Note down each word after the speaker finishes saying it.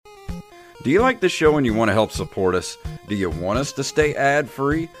Do you like the show and you want to help support us? Do you want us to stay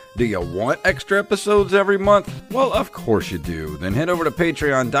ad-free? Do you want extra episodes every month? Well, of course you do. Then head over to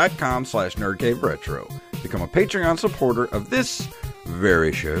patreon.com/nerdcaveretro. Become a Patreon supporter of this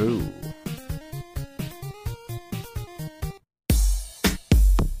very show.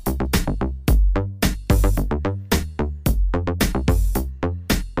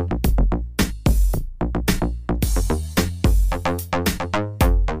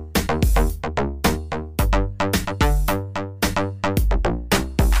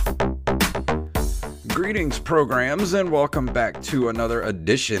 Greetings, programs, and welcome back to another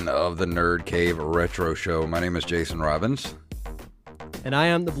edition of the Nerd Cave Retro Show. My name is Jason Robbins. And I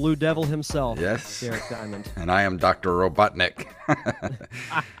am the Blue Devil himself. Yes. Derek Diamond. And I am Dr. Robotnik.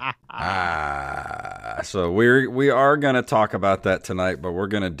 So we are going to talk about that tonight, but we're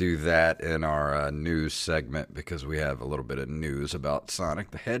going to do that in our news segment because we have a little bit of news about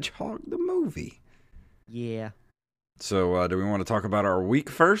Sonic the Hedgehog, the movie. Yeah. So do we want to talk about our week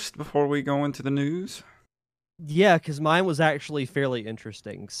first before we go into the news? Yeah, because mine was actually fairly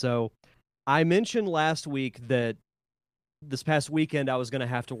interesting. So I mentioned last week that this past weekend I was going to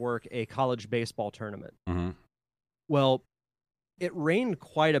have to work a college baseball tournament. Mm-hmm. Well, it rained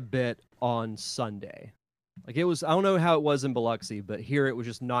quite a bit on Sunday. Like it was, I don't know how it was in Biloxi, but here it was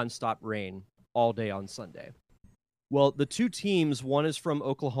just nonstop rain all day on Sunday. Well, the two teams, one is from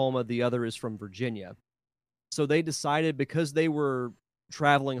Oklahoma, the other is from Virginia. So they decided because they were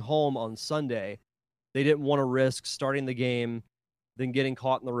traveling home on Sunday, they didn't want to risk starting the game, then getting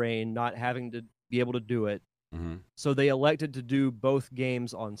caught in the rain, not having to be able to do it. Mm-hmm. So they elected to do both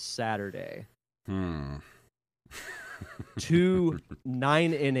games on Saturday. 2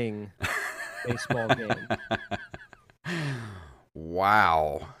 9-inning baseball games.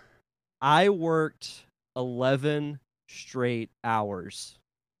 Wow. I worked 11 straight hours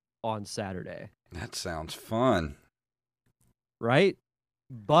on Saturday. That sounds fun. Right?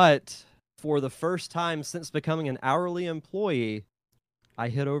 But for the first time since becoming an hourly employee, I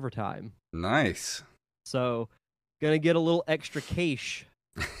hit overtime. Nice. So, gonna get a little extra cash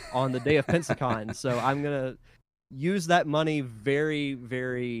on the day of Pensacon. So I'm gonna use that money very,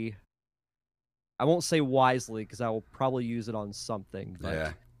 very, I won't say wisely, because I will probably use it on something.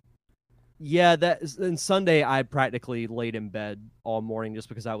 But yeah, and Sunday I practically laid in bed all morning just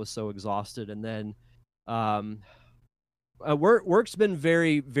because I was so exhausted. And then work's been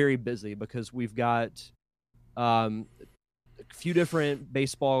very, very busy because we've got a few different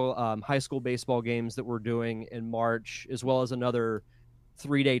baseball, high school baseball games that we're doing in March, as well as another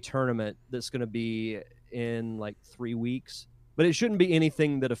 3-day tournament that's going to be in like 3 weeks. But it shouldn't be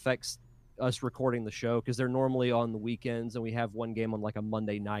anything that affects us recording the show because they're normally on the weekends, and we have one game on like a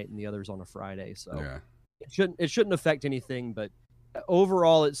Monday night and the other's on a Friday. So it shouldn't affect anything. But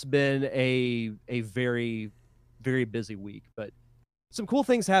overall, it's been a very, very busy week. But some cool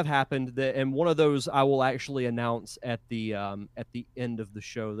things have happened, and one of those I will actually announce at the end of the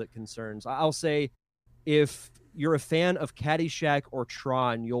show that concerns. I'll say, if you're a fan of Caddyshack or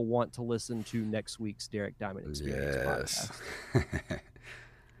Tron, you'll want to listen to next week's Derek Diamond Experience podcast.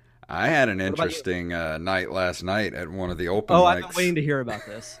 I had an interesting night last night at one of the open mics. Oh, I've been waiting to hear about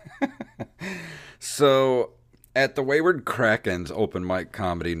this. So, at the Wayward Kraken's open mic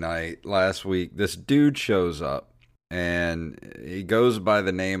comedy night last week, this dude shows up. And he goes by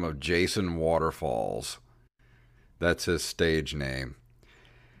the name of Jason Waterfalls. That's his stage name.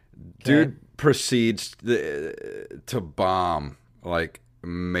 Okay. Dude proceeds to bomb, like,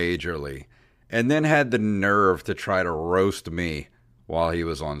 majorly. And then had the nerve to try to roast me while he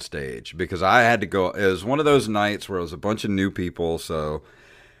was on stage. Because I had to go. It was one of those nights where it was a bunch of new people, so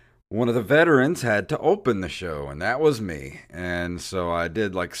one of the veterans had to open the show, and that was me. And so I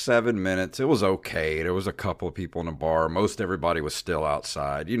did like 7 minutes. It was okay. There was a couple of people in the bar. Most everybody was still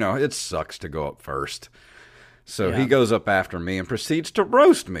outside. You know, it sucks to go up first. So he goes up after me and proceeds to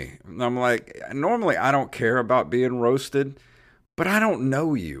roast me. And I'm like, normally I don't care about being roasted, but I don't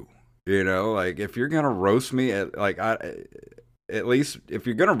know you. You know, like if you're going to roast me, at least if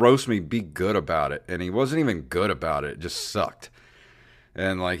you're going to roast me, be good about it. And he wasn't even good about it. It just sucked.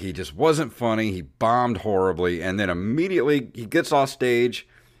 And, like, he just wasn't funny. He bombed horribly. And then immediately he gets off stage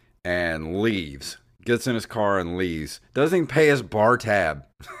and leaves. Gets in his car and leaves. Doesn't even pay his bar tab.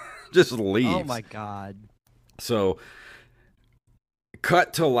 Just leaves. Oh, my God. So,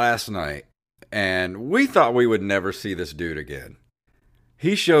 cut to last night. And we thought we would never see this dude again.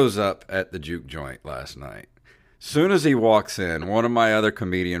 He shows up at the juke joint last night. Soon as he walks in, one of my other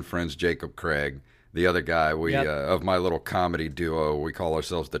comedian friends, Jacob Craig, the other guy, of my little comedy duo, we call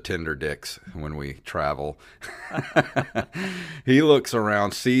ourselves the Tinder Dicks when we travel. He looks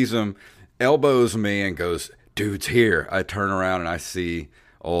around, sees him, elbows me and goes, "Dude's here." I turn around and I see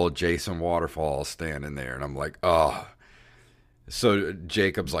old Jason Waterfall standing there, and I'm like, oh. So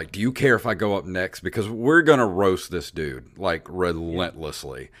Jacob's like, "Do you care if I go up next? Because we're gonna roast this dude like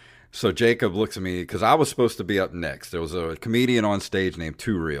relentlessly." So Jacob looks at me because I was supposed to be up next. There was a comedian on stage named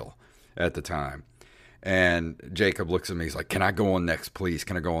Too Real at the time. And Jacob looks at me. He's like, "Can I go on next, please?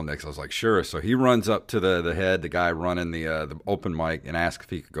 Can I go on next?" I was like, "Sure." So he runs up to the head, the guy running the open mic, and asks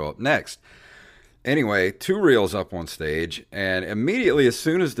if he could go up next. Anyway, Two Reel's up on stage, and immediately, as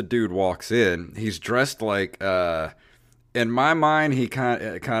soon as the dude walks in, he's dressed like. In my mind, he kind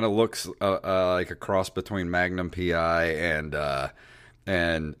of looks like a cross between Magnum PI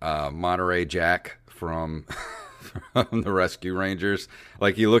and Monterey Jack from. From the Rescue Rangers.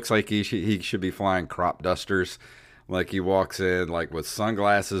 Like, he looks like he should be flying crop dusters. Like, he walks in like with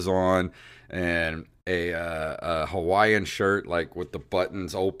sunglasses on and a Hawaiian shirt, like with the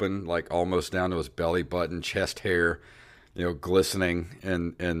buttons open, like almost down to his belly button, chest hair, glistening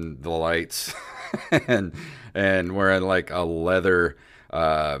in the lights, and wearing like a leather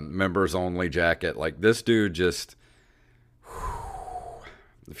members only jacket. Like, this dude just.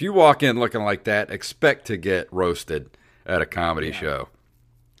 If you walk in looking like that, expect to get roasted at a comedy show.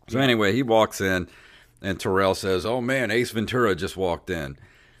 So anyway, he walks in, and Terrell says, "Oh man, Ace Ventura just walked in."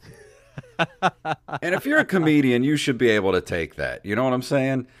 And if you're a comedian, you should be able to take that. You know what I'm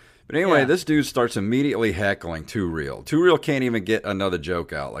saying? But anyway, this dude starts immediately heckling Too Real. Too Real can't even get another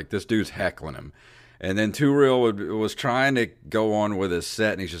joke out. Like, this dude's heckling him. And then Too Real was trying to go on with his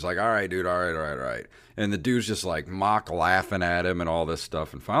set, and he's just like, "All right, dude, all right. And the dude's just like mock laughing at him and all this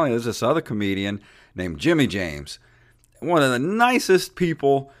stuff. And finally, there's this other comedian named Jimmy James, one of the nicest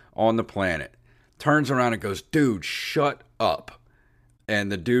people on the planet, turns around and goes, "Dude, shut up."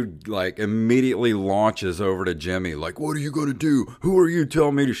 And the dude like immediately launches over to Jimmy, like, "What are you going to do? Who are you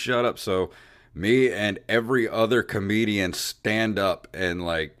telling me to shut up?" So me and every other comedian stand up and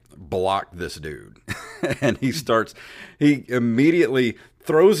like block this dude. And he immediately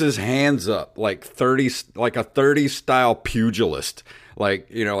throws his hands up like a 30s style pugilist, like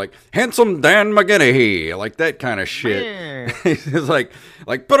like handsome Dan McGinnity, like that kind of shit. He's like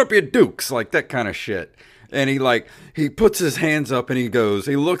put up your dukes, like that kind of shit. And he puts his hands up and he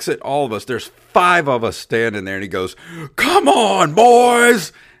looks at all of us. There's 5 of us standing there, and he goes, "Come on,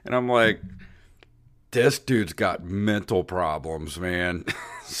 boys!" And I'm like, this dude's got mental problems, man.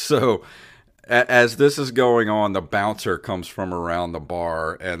 So as this is going on, the bouncer comes from around the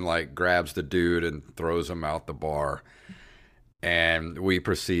bar and like grabs the dude and throws him out the bar. And we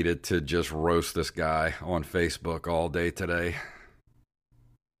proceeded to just roast this guy on Facebook all day today.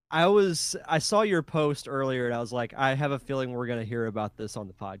 I saw your post earlier, and I was like, I have a feeling we're gonna hear about this on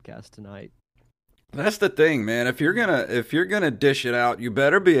the podcast tonight. That's the thing, man. If you're gonna dish it out, you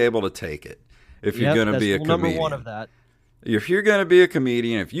better be able to take it. If you're gonna be a comedian, number one of that. If you're gonna be a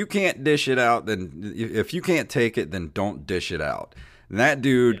comedian, if you can't dish it out, then if you can't take it, then don't dish it out. And that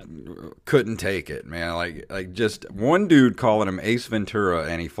dude couldn't take it, man. Like just one dude calling him Ace Ventura,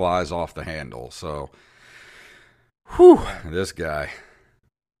 and he flies off the handle. So, this guy.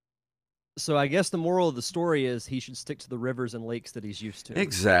 So I guess the moral of the story is he should stick to the rivers and lakes that he's used to.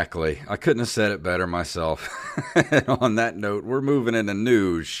 Exactly. I couldn't have said it better myself. And on that note, we're moving into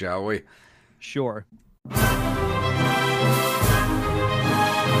news, shall we? Sure.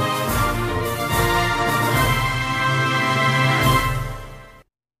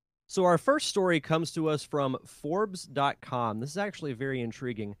 So our first story comes to us from Forbes.com. This is actually very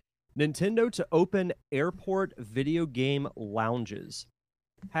intriguing. Nintendo to open airport video game lounges.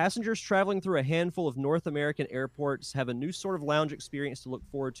 Passengers traveling through a handful of North American airports have a new sort of lounge experience to look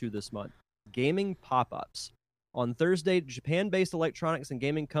forward to this month: gaming pop-ups. On Thursday, Japan-based electronics and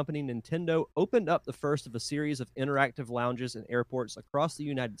gaming company Nintendo opened up the first of a series of interactive lounges in airports across the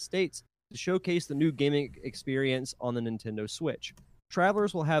United States to showcase the new gaming experience on the Nintendo Switch.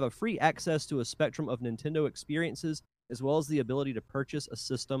 Travelers will have a free access to a spectrum of Nintendo experiences, as well as the ability to purchase a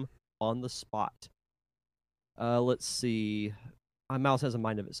system on the spot. Let's see. My mouse has a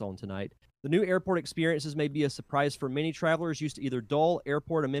mind of its own tonight. The new airport experiences may be a surprise for many travelers used to either dull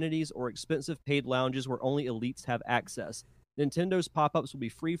airport amenities or expensive paid lounges where only elites have access. Nintendo's pop-ups will be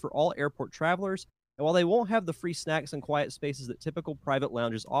free for all airport travelers, and while they won't have the free snacks and quiet spaces that typical private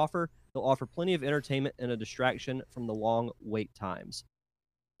lounges offer, they'll offer plenty of entertainment and a distraction from the long wait times.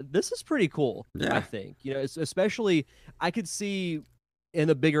 This is pretty cool, yeah. I think. Especially I could see in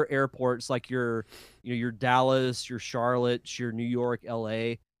the bigger airports like your Dallas, your Charlotte, your New York,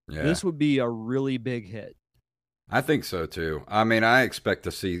 LA, this would be a really big hit. I think so too. I mean, I expect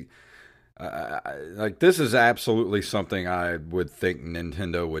to see Like this is absolutely something I would think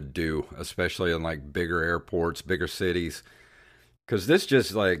Nintendo would do, especially in like bigger airports, bigger cities, because this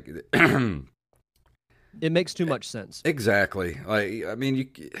just like It makes too much sense. exactly. Like I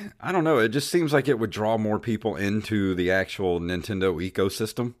mean, I don't know. It just seems like it would draw more people into the actual Nintendo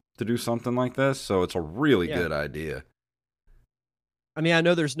ecosystem to do something like this. So it's a really Yeah. good idea. I mean, I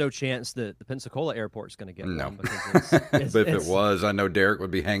know there's no chance that the Pensacola airport's going to get No, one because but if it was, I know Derek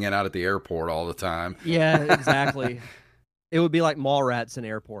would be hanging out at the airport all the time. yeah, exactly. It would be like mall rats in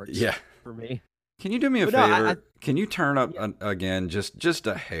airports Yeah. for me. Can you do me a But no, favor? Can you turn up yeah, again, just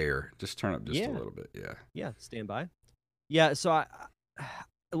a hair? Just turn up just a yeah, little bit. Yeah. yeah, stand by. Yeah, so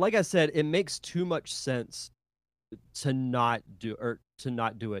like I said, it makes too much sense to not do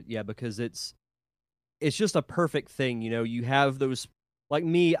it. Yeah, because it's just a perfect thing, you have those like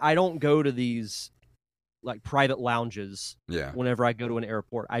me, I don't go to these like private lounges Yeah. whenever I go to an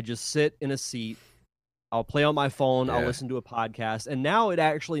airport. I just sit in a seat. I'll play on my phone. I'll Yeah. listen to a podcast. And now it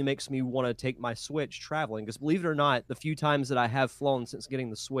actually makes me want to take my Switch traveling because believe it or not, the few times that I have flown since getting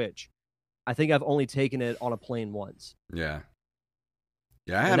the Switch, I think I've only taken it on a plane once. Yeah.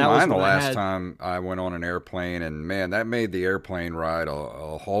 Yeah, I had And that was mine the when I last had, time I went on an airplane, and man, that made the airplane ride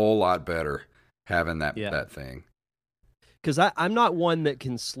a whole lot better having yeah, that thing. because I'm not one that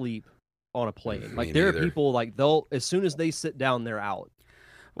can sleep on a plane. Me Like there are neither. people like as soon as they sit down, they're out.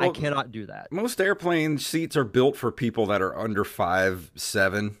 I Well, cannot do that. most airplane seats are built for people that are under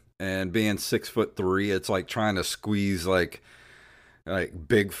 5'7", and being 6'3", it's like trying to squeeze like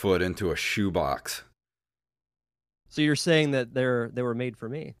Bigfoot into a shoebox. So you're saying that they were made for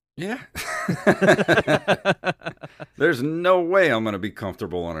me? Yeah. There's no way I'm going to be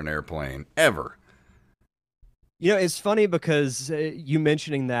comfortable on an airplane ever. It's funny because you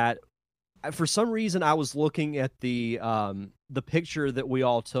mentioning that, for some reason, I was looking at the picture that we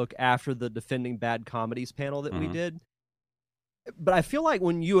all took after the Defending Bad Comedies panel that we Mhm. did. But I feel like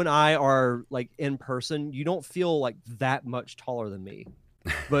when you and I are like in person, you don't feel like that much taller than me.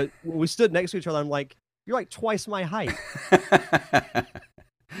 But when we stood next to each other, I'm like, you're like twice my height.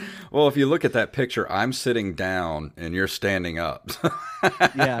 Well, if you look at that picture, I'm sitting down and you're standing up.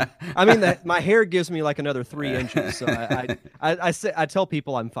 Yeah, I mean my hair gives me like another 3 inches. So I tell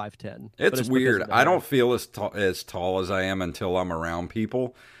people I'm 5'10". But It's because weird. of the I hair. don't feel as tall as I am until I'm around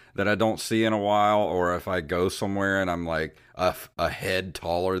people that I don't see in a while, or if I go somewhere and I'm like a head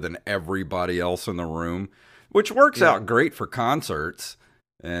taller than everybody else in the room, which works Yeah. out great for concerts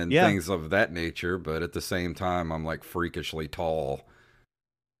and Yeah. things of that nature. But at the same time, I'm like freakishly tall.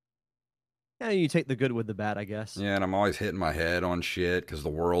 Yeah, you take the good with the bad, I guess. Yeah, and I'm always hitting my head on shit because the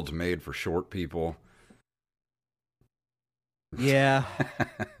world's made for short people. Yeah.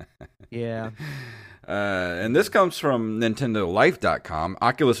 Yeah. And this comes from NintendoLife.com.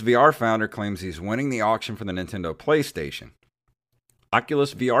 Oculus VR founder claims he's winning the auction for the Nintendo PlayStation.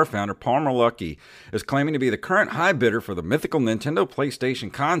 Oculus VR founder Palmer Luckey is claiming to be the current high bidder for the mythical Nintendo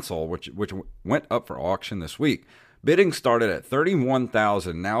PlayStation console, which went up for auction this week. Bidding started at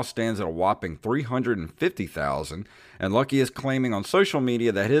 $31,000, now stands at a whopping $350,000, and Luckey is claiming on social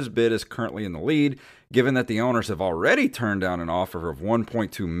media that his bid is currently in the lead. Given that the owners have already turned down an offer of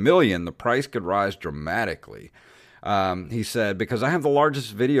 $1.2 million, the price could rise dramatically. He said, because I have the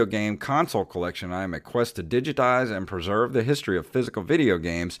largest video game console collection, I am at quest to digitize and preserve the history of physical video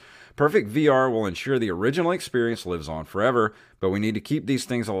games. Perfect VR will ensure the original experience lives on forever, but we need to keep these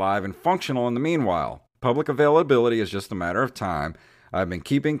things alive and functional in the meanwhile. Public availability is just a matter of time. I've been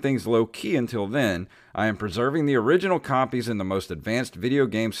keeping things low-key until then. I am preserving the original copies in the most advanced video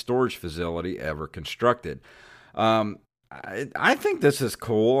game storage facility ever constructed. I think this is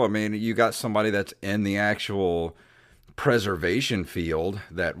cool. I mean, you got somebody that's in the actual preservation field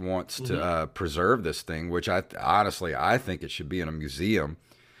that wants to preserve this thing, which I think it should be in a museum.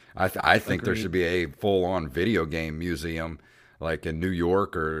 I think there Agreed. should be a full-on video game museum, like in New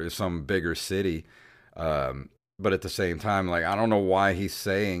York or some bigger city. But at the same time, like, I don't know why he's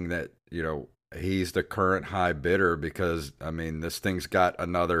saying that, he's the current high bidder, because, I mean, this thing's got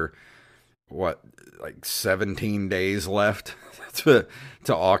another, like 17 days left to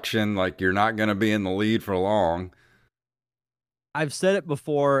auction. Like, you're not going to be in the lead for long. I've said it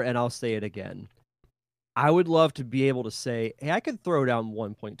before and I'll say it again. I would love to be able to say, hey, I could throw down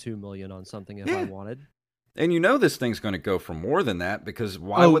 1.2 million on something if I wanted. And this thing's going to go for more than that, because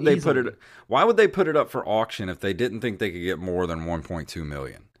why Oh, would they easily. why would they put it up for auction if they didn't think they could get more than 1.2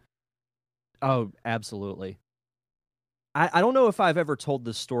 million? Oh, absolutely. I don't know if I've ever told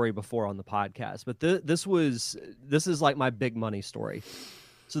this story before on the podcast, but this is like my big money story.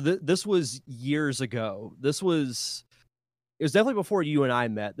 So this was years ago. it was definitely before you and I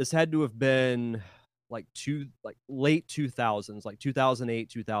met. This had to have been late 2000s, like 2008,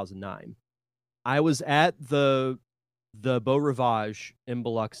 2009. I was at the Beau Rivage in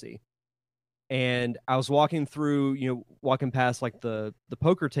Biloxi, and I was walking through, walking past like the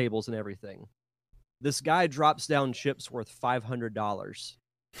poker tables and everything. This guy drops down chips worth $500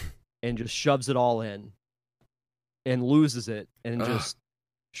 and just shoves it all in and loses it and just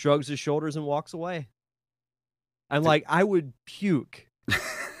shrugs his shoulders and walks away. I'm like, I would puke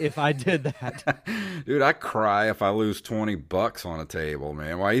if I did that. Dude, I cry if I lose $20 on a table,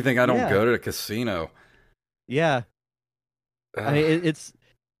 man. Why do you think I don't go to the casino? Yeah. I mean, it's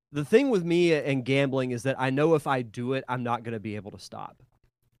the thing with me and gambling is that I know if I do it, I'm not going to be able to stop.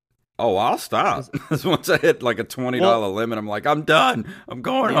 Oh, I'll stop. Once I hit like a $20 limit, I'm like, I'm done. I'm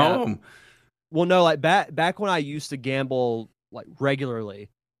going home. Well, no, like back when I used to gamble like regularly,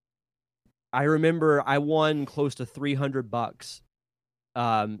 I remember I won close to $300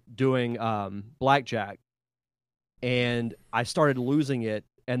 doing blackjack, and I started losing it,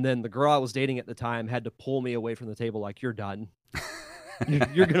 and then the girl I was dating at the time had to pull me away from the table like, you're done.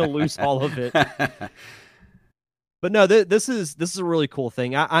 You're going to lose all of it. But no, this is a really cool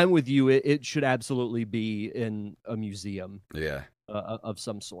thing. I'm with you. It should absolutely be in a museum. Yeah. Of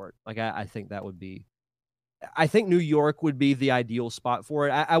some sort. Like I think that would be. I think New York would be the ideal spot for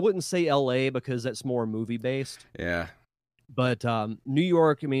it. I wouldn't say L.A. because that's more movie based. Yeah. But New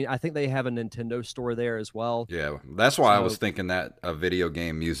York, I mean, I think they have a Nintendo store there as well. Yeah, that's why I was thinking that a video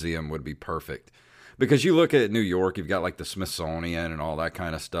game museum would be perfect. Because you look at New York, you've got like the Smithsonian and all that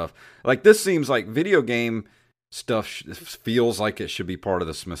kind of stuff. Like this seems like video game stuff feels like it should be part of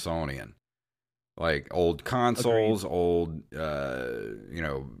the Smithsonian. Like old consoles, Agreed. Old,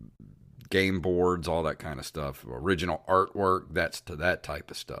 game boards, all that kind of stuff. Original artwork, that's to that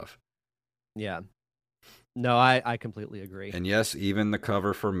type of stuff. Yeah. No, I completely agree. And yes, even the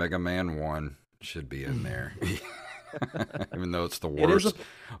cover for Mega Man 1 should be in there. Even though it's the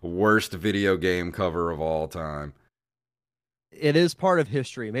worst video game cover of all time. It is part of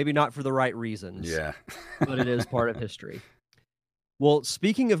history. Maybe not for the right reasons. Yeah. But it is part of history. Well,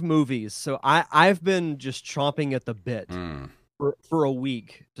 speaking of movies, so I've been just chomping at the bit for a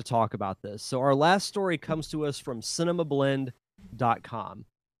week to talk about this. So our last story comes to us from cinemablend.com.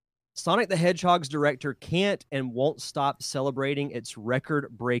 Sonic the Hedgehog's director can't and won't stop celebrating its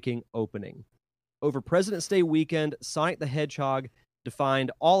record-breaking opening. Over President's Day weekend, Sonic the Hedgehog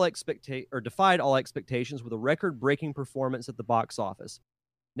defied all expectations with a record-breaking performance at the box office.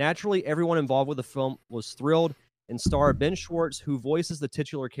 Naturally, everyone involved with the film was thrilled, and star Ben Schwartz, who voices the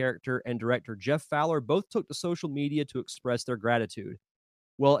titular character, and director Jeff Fowler both took to social media to express their gratitude.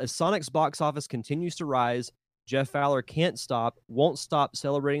 Well, as Sonic's box office continues to rise, Jeff Fowler won't stop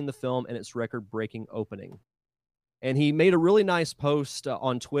celebrating the film and its record-breaking opening. And he made a really nice post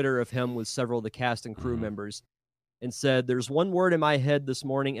on Twitter of him with several of the cast and crew members and said, "There's one word in my head this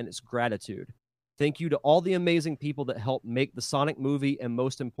morning, and it's gratitude. Thank you to all the amazing people that helped make the Sonic movie, and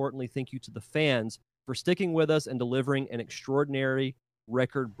most importantly, thank you to the fans for sticking with us and delivering an extraordinary,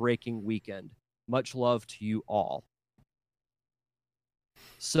 record-breaking weekend. Much love to you all."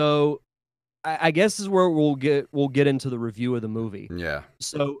 So I guess this is where we'll get into the review of the movie. Yeah.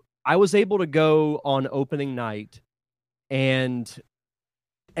 So I was able to go on opening night, and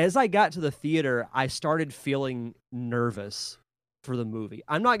as I got to the theater, I started feeling nervous for the movie.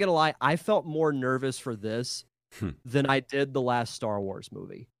 I'm not gonna lie, I felt more nervous for this than I did the last Star Wars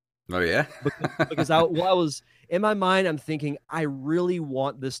movie. Oh yeah, because I was in my mind, I'm thinking I really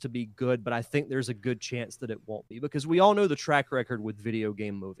want this to be good, but I think there's a good chance that it won't be, because we all know the track record with video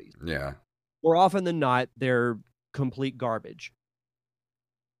game movies. Yeah. More often than not, they're complete garbage.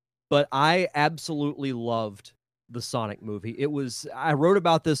 But I absolutely loved the Sonic movie. I wrote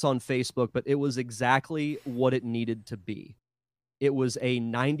about this on Facebook, but it was exactly what it needed to be. It was a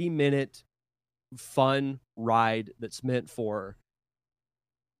 90-minute fun ride that's meant for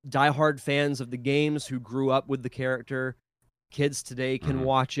diehard fans of the games who grew up with the character. Kids today can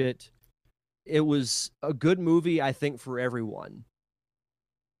watch it. It was a good movie, I think, for everyone.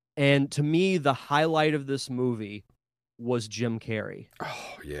 And to me, the highlight of this movie was Jim Carrey.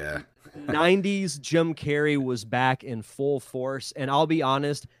 Oh, yeah. 90s Jim Carrey was back in full force. And I'll be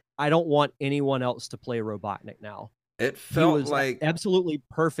honest, I don't want anyone else to play Robotnik now. It felt like absolutely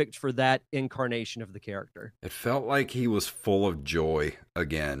perfect for that incarnation of the character. It felt like he was full of joy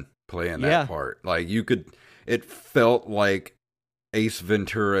again playing that part. Like it felt like Ace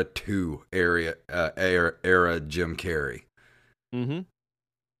Ventura 2 era Jim Carrey. Mm-hmm.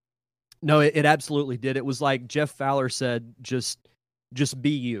 No, it absolutely did. It was like Jeff Fowler said, just be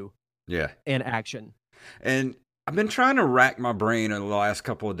you. Yeah. And action. And I've been trying to rack my brain in the last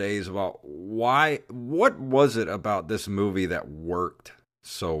couple of days about what was it about this movie that worked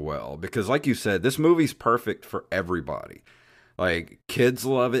so well? Because, like you said, this movie's perfect for everybody. Like kids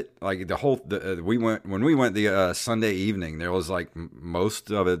love it. Like we went when we went the Sunday evening. There was like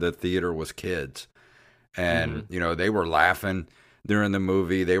most of it. The theater was kids, and Hmm. they were laughing during the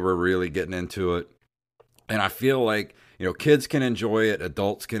movie. They were really getting into it, and I feel like kids can enjoy it,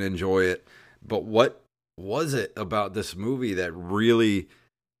 adults can enjoy it. But what was it about this movie that really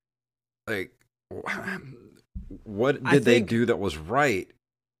like? What I did they think do that was right?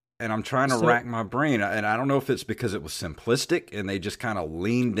 And I'm trying to so. rack my brain, and I don't know if it's because it was simplistic and they just kind of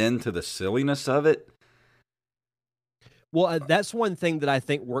leaned into the silliness of it. Well, that's one thing that I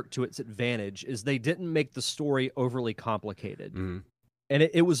think worked to its advantage is they didn't make the story overly complicated, Mm. and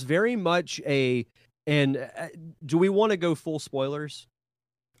it was very much a. And do we want to go full spoilers?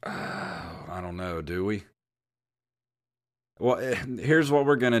 I don't know. Do we? Well, here's what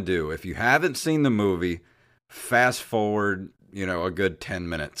we're gonna do. If you haven't seen the movie, fast forward, a good 10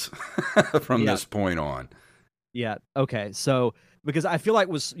 minutes from Yeah, this point on. yeah. Okay, so because I feel like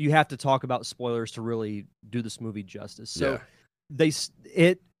was you have to talk about spoilers to really do this movie justice. So Yeah,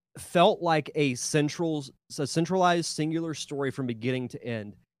 it felt like a centralized singular story from beginning to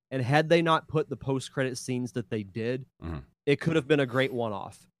end. And had they not put the post credit scenes that they did, hmm, it could have been a great one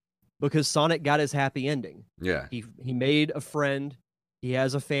off because Sonic got his happy ending. yeah, He made a friend, he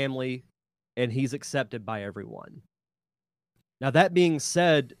has a family, and he's accepted by everyone. Now that being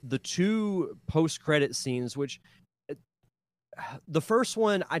said, the two post credit scenes, which uh, the first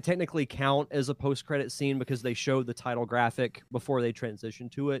one I technically count as a post credit scene because they showed the title graphic before they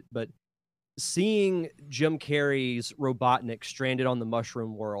transitioned to it, but seeing Jim Carrey's Robotnik stranded on the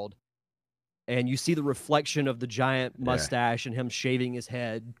mushroom world and you see the reflection of the giant yeah. mustache and him shaving his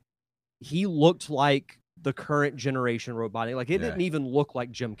head, he looked like the current generation Robotnik. Like it Yeah. didn't even look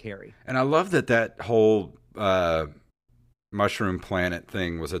like Jim Carrey. And I love that whole Mushroom Planet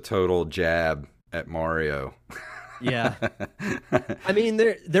thing was a total jab at Mario. Yeah. I mean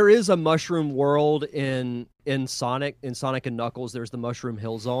there is a mushroom world in Sonic and Knuckles. There's the Mushroom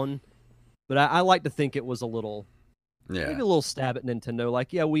Hill Zone, but I like to think it was a little Yeah. maybe a little stab at Nintendo.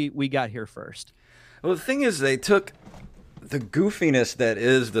 Like yeah, we got here first. Well, the thing is, they took the goofiness that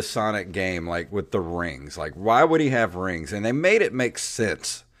is the Sonic game, like with the rings. Like, why would he have rings? And they made it make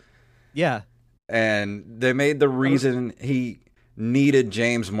sense. Yeah. And they made the reason he needed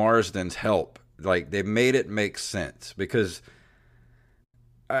James Marsden's help. Like, they made it make sense because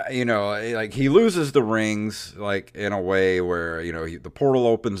like he loses the rings, like in a way where the portal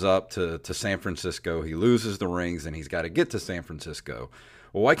opens up to San Francisco. He loses the rings, and he's got to get to San Francisco.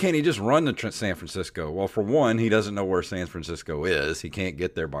 Well, why can't he just run to San Francisco? Well, for one, he doesn't know where San Francisco is. He can't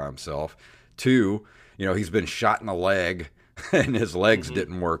get there by himself. Two, he's been shot in the leg, and his legs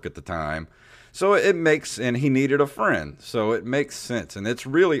didn't work at the time. So and he needed a friend. So it makes sense. And it's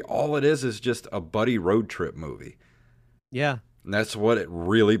really all it is just a buddy road trip movie. Yeah. And that's what it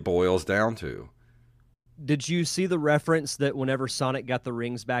really boils down to. Did you see the reference that whenever Sonic got the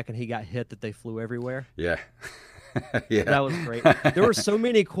rings back and he got hit that they flew everywhere? Yeah. Yeah. That was great. There were so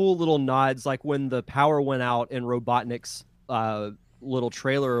many cool little nods, like when the power went out in Robotnik's little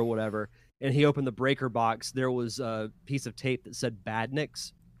trailer or whatever, and he opened the breaker box, there was a piece of tape that said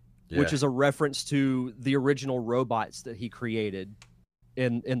Badniks, which Yeah. is a reference to the original robots that he created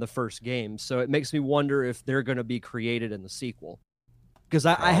in the first game. So it makes me wonder if they're going to be created in the sequel. Because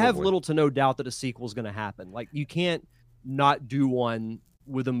I have Probably. little to no doubt that a sequel is going to happen. Like you can't not do one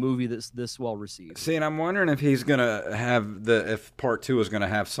with a movie that's this well received. See, and I'm wondering if he's gonna have if part two is gonna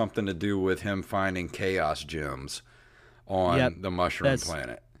have something to do with him finding chaos gems Yep, on the Mushroom that's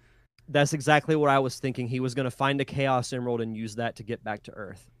Planet. that's exactly what I was thinking. He was going to find a Chaos Emerald and use that to get back to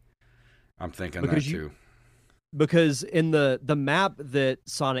Earth. I'm thinking that Because you too. because in the map that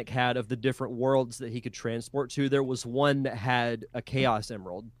Sonic had of the different worlds that he could transport to, there was one that had a Chaos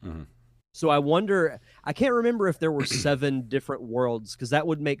Emerald. Mhm. So I wonder, I can't remember if there were 7 different worlds because that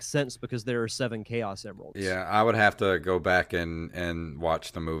would make sense because there are 7 Chaos Emeralds. Yeah, I would have to go back and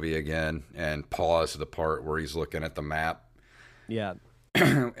watch the movie again and pause the part where he's looking at the map. Yeah.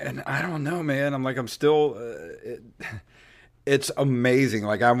 And I don't know, man. I'm still. It's amazing.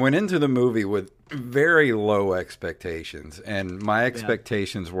 Like I went into the movie with very low expectations, and my Yeah.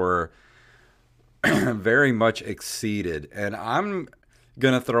 expectations were very much exceeded. And I'm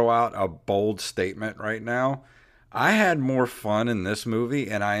gonna throw out a bold statement right now. I had more fun in this movie,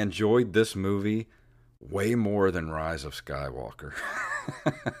 and I enjoyed this movie way more than Rise of Skywalker.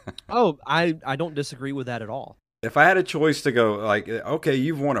 Oh, I don't disagree with that at all. If I had a choice to go, like, okay,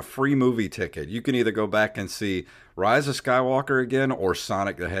 you've won a free movie ticket. You can either go back and see Rise of Skywalker again or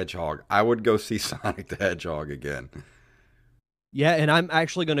Sonic the Hedgehog. I would go see Sonic the Hedgehog again. Yeah, and I'm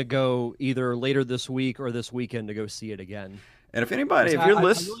actually going to go either later this week or this weekend to go see it again. And if anybody, 'Cause if you're I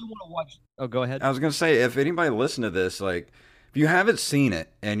listening, really want to watch. Oh, go ahead. I was going to say, if anybody listen to this, like, if you haven't seen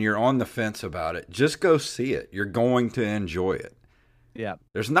it and you're on the fence about it, just go see it. You're going to enjoy it. Yeah.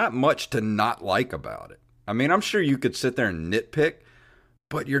 There's not much to not like about it. I mean, I'm sure you could sit there and nitpick,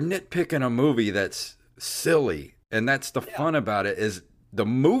 but you're nitpicking a movie that's silly. And that's the fun about it, is the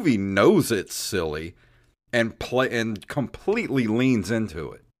movie knows it's silly and completely leans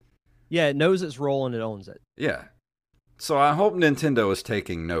into it. Yeah, it knows its role and it owns it. Yeah. So I hope Nintendo is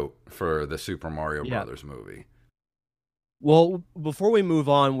taking note for the Super Mario Brothers movie. Well, before we move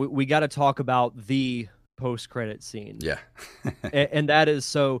on, we got to talk about the post-credit scene. Yeah. And that is,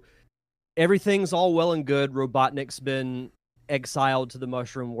 so everything's all well and good. Robotnik's been exiled to the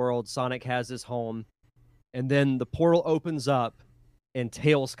Mushroom World. Sonic has his home. And then the portal opens up and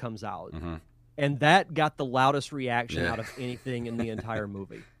Tails comes out. Mm-hmm. And that got the loudest reaction out of anything in the entire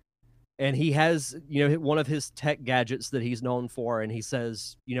movie. And he has, one of his tech gadgets that he's known for, and he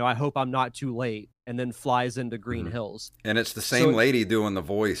says, I hope I'm not too late, and then flies into Green Hills. And it's the same lady doing the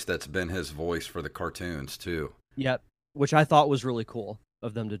voice that's been his voice for the cartoons, too. Yep, which I thought was really cool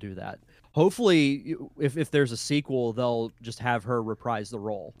of them to do that. Hopefully, if there's a sequel, they'll just have her reprise the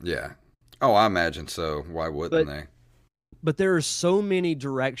role. Yeah. Oh, I imagine so. Why wouldn't they? But there are so many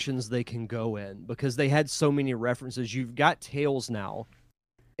directions they can go in, because they had so many references. You've got Tails now.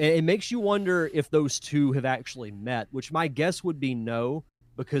 It makes you wonder if those two have actually met, which my guess would be no,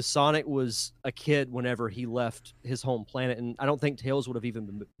 because Sonic was a kid whenever he left his home planet, and I don't think Tails would have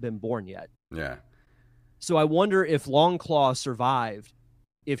even been born yet. Yeah. So I wonder if Longclaw survived,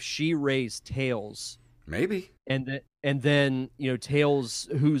 if she raised Tails. Maybe. And then, Tails,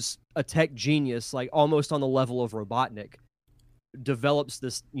 who's a tech genius, like almost on the level of Robotnik, develops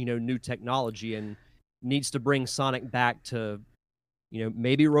this, new technology and needs to bring Sonic back to...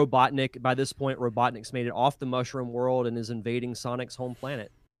 maybe Robotnik, by this point, Robotnik's made it off the Mushroom World and is invading Sonic's home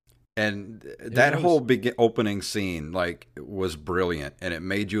planet. And that whole opening scene, was brilliant, and it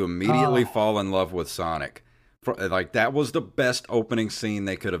made you immediately fall in love with Sonic. That was the best opening scene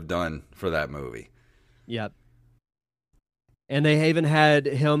they could have done for that movie. Yep. And they even had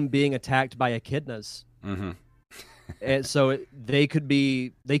him being attacked by echidnas. Mm-hmm. And so they could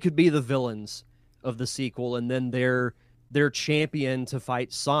be the villains of the sequel, and then their champion to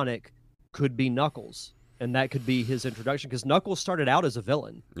fight Sonic could be Knuckles, and that could be his introduction, because Knuckles started out as a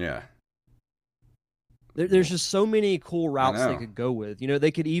villain. Yeah. There's just so many cool routes they could go with.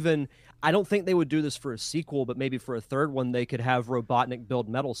 They could even... I don't think they would do this for a sequel, but maybe for a third one, they could have Robotnik build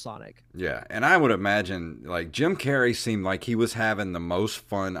Metal Sonic. Yeah, and I would imagine, Jim Carrey seemed like he was having the most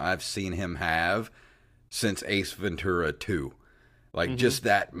fun I've seen him have since Ace Ventura 2. Just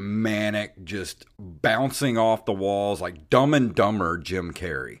that manic, just bouncing off the walls, like Dumb and Dumber Jim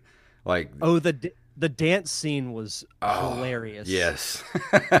Carrey. The dance scene was hilarious. Yes.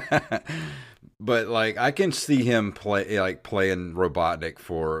 But I can see him playing Robotnik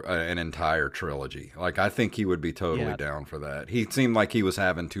for an entire trilogy. I think he would be totally down for that. He seemed like he was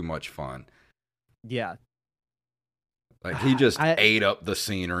having too much fun. Yeah. He just ate up the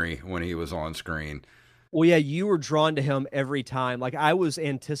scenery when he was on screen. Well, yeah, you were drawn to him every time. I was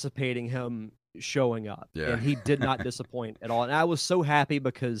anticipating him showing up, and he did not disappoint at all. And I was so happy,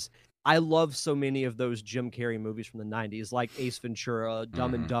 because I love so many of those Jim Carrey movies from the 90s, like Ace Ventura,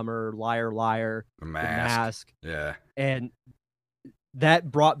 Dumb and Dumber, Liar, Liar, The Mask. Yeah. And that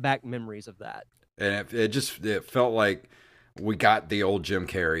brought back memories of that. And it felt like we got the old Jim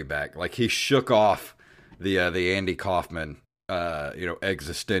Carrey back. He shook off the Andy Kaufman,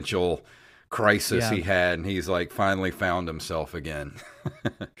 existential crisis he had, and he's finally found himself again.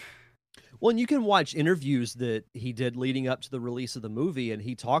 Well, and you can watch interviews that he did leading up to the release of the movie, and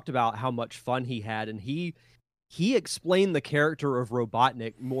he talked about how much fun he had, and he explained the character of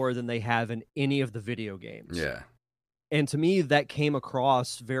Robotnik more than they have in any of the video games. Yeah. And to me, that came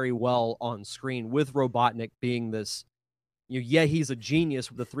across very well on screen, with Robotnik being this, he's a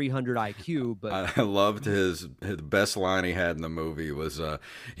genius with a 300 IQ, but I loved his best line he had in the movie was,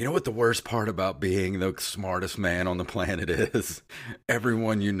 you know what the worst part about being the smartest man on the planet is?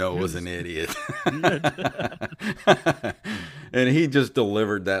 Everyone you know is an idiot. And he just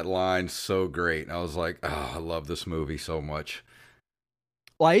delivered that line so great. I was like, I love this movie so much.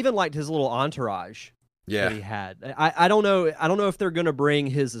 Well, I even liked his little entourage that he had. I don't know if they're going to bring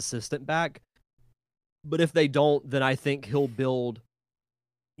his assistant back. But if they don't, then I think he'll build,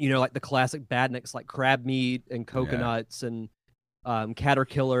 like the classic badniks like crab meat and coconuts and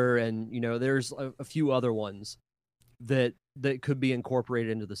caterpillar, and there's a few other ones that could be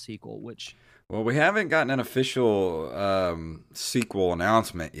incorporated into the sequel, which Well, we haven't gotten an official sequel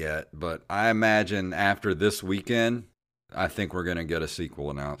announcement yet, but I imagine after this weekend, I think we're going to get a sequel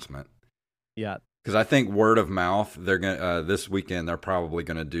announcement. yeah. Because I think word of mouth, they're going this weekend they're probably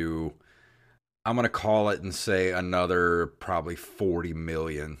going to do. I'm going to call it and say another probably 40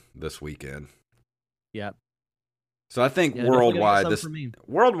 million this weekend. Yeah. So I think Yeah, worldwide definitely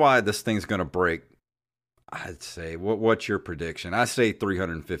this thing's going to break. I'd say what's your prediction? I say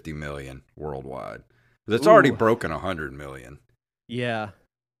 350 million worldwide. It's already broken 100 million. Yeah.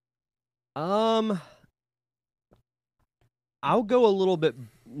 I'll go a little bit.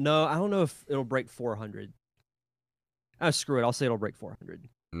 No, I don't know if it'll break 400. Screw it. I'll say it'll break 400.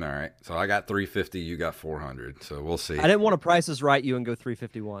 All right. So I got 350. You got 400. So we'll see. I didn't want to Price Is Right you and go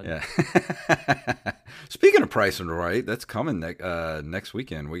 351. Yeah. Speaking of Price is Right, that's coming next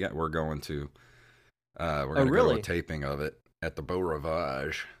weekend. We're going to go to a taping of it at the Beau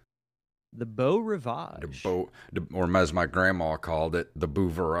Rivage. The Beau Rivage. Or as my grandma called it, the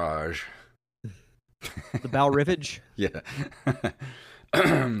Bouvrage. The Bow Rivage. Yeah.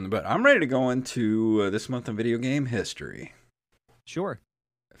 But I'm ready to go into this month in video game history. Sure.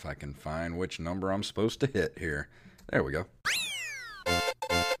 If I can find which number I'm supposed to hit here. There we go.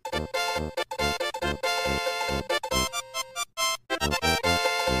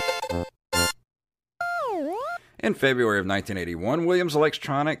 In February of 1981, Williams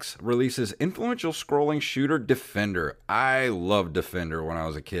Electronics releases influential scrolling shooter Defender. I loved Defender when I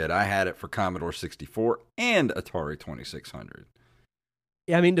was a kid. I had it for Commodore 64 and Atari 2600.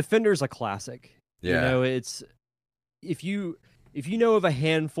 Yeah, I mean, Defender's a classic. Yeah. It's if you know of a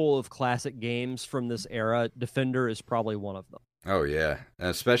handful of classic games from this era, Defender is probably one of them. Oh yeah, and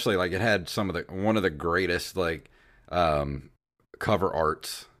especially like it had one of the greatest cover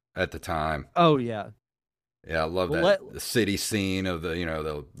arts at the time. Oh yeah. Yeah, I love the city scene of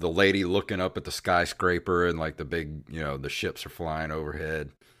the lady looking up at the skyscraper and like the big, the ships are flying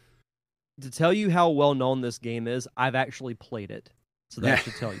overhead. To tell you how well known this game is, I've actually played it. So that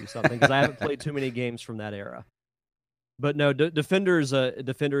should tell you something, because I haven't played too many games from that era. But no, Defender is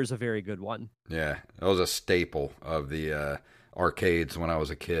a very good one. Yeah, that was a staple of the arcades when I was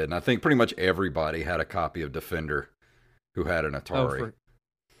a kid. And I think pretty much everybody had a copy of Defender who had an Atari. Oh,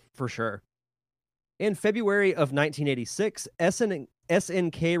 for sure. In February of 1986,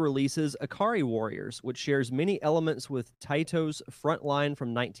 SNK releases Ikari Warriors, which shares many elements with Taito's Frontline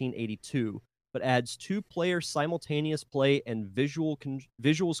from 1982, but adds two-player simultaneous play and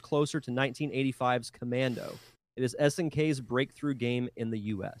visuals closer to 1985's Commando. It is SNK's breakthrough game in the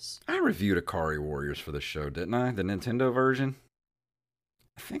U.S. I reviewed Ikari Warriors for the show, didn't I? The Nintendo version?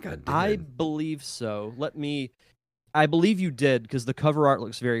 I think I did. I believe so. I believe you did, because the cover art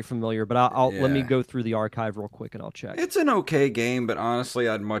looks very familiar, but let me go through the archive real quick and I'll check. It's an okay game, but honestly,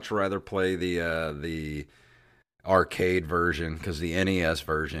 I'd much rather play the arcade version, because the NES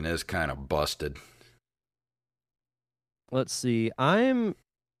version is kind of busted. Let's see. I'm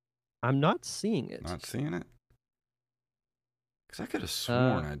not seeing it. Not seeing it? Because I could have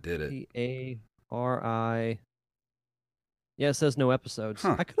sworn I did it. P-A-R-I. Yeah, it says no episodes.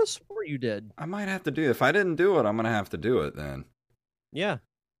 Huh. I could have swore you did. I might have to do it. If I didn't do it, I'm going to have to do it then. Yeah.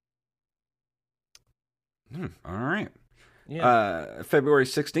 All right. Yeah. February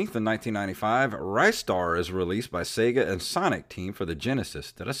 16th of 1995, Ristar is released by Sega and Sonic Team for the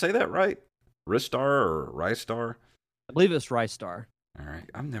Genesis. Did I say that right? Ristar or Ristar? I believe it's Ristar. All right.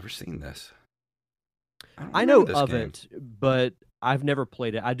 I've never seen this. I know of it, but I've never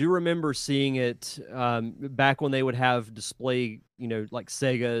played it. I do remember seeing it back when they would have display, like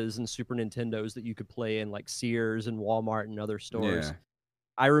Segas and Super Nintendos that you could play in like Sears and Walmart and other stores. Yeah.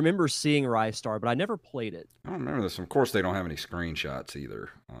 I remember seeing Ristar, but I never played it. I don't remember this. Of course, they don't have any screenshots either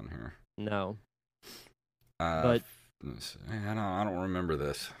on here. No. But I don't remember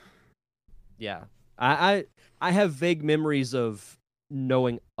this. Yeah. I have vague memories of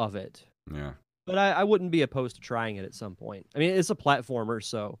knowing of it. Yeah. But I wouldn't be opposed to trying it at some point. I mean, it's a platformer,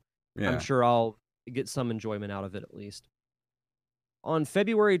 so yeah. I'm sure I'll get some enjoyment out of it at least. On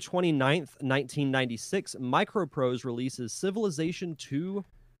February 29th, 1996, Microprose releases Civilization 2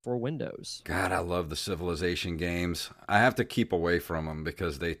 for Windows. God, I love the Civilization games. I have to keep away from them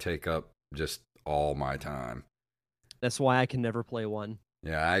because they take up just all my time. That's why I can never play one.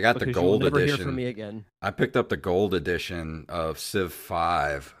 Yeah, I got the because you will gold never hear from edition. me again. I picked up the gold edition of Civ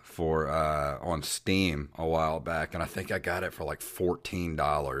 5 for on Steam a while back, and I think I got it for like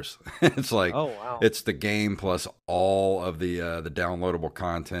 $14. It's like Oh wow. it's the game plus all of the downloadable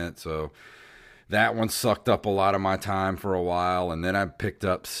content. So that one sucked up a lot of my time for a while, and then I picked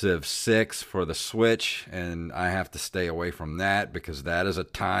up Civ 6 for the Switch, and I have to stay away from that because that is a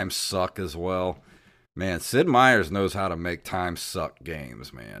time suck as well. Man, Sid Meier's knows how to make time suck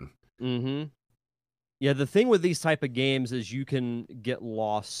games, man. Mm-hmm. Yeah, the thing with these type of games is you can get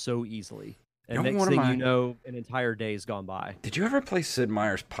lost so easily. You And know, next one of thing you my. know, an entire day's gone by. Did you ever play Sid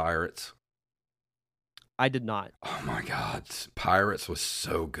Meier's Pirates? I did not. Oh my God, Pirates was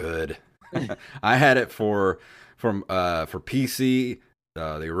so good. I had it for PC,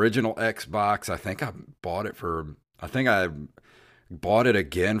 the original Xbox. I think I bought it for. I think I bought it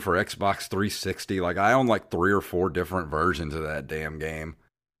again for Xbox 360. Like I own like 3 or 4 different versions of that damn game.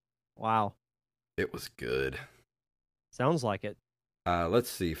 Wow. It was good. Sounds like it. Let's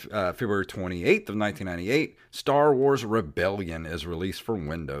see. February 28th of 1998, Star Wars Rebellion is released for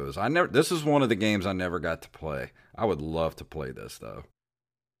Windows. This is one of the games I never got to play. I would love to play this though.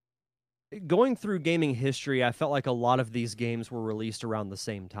 Going through gaming history, I felt like a lot of these games were released around the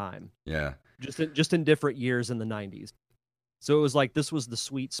same time, Yeah. just in different years in the 90s. So it was like this was the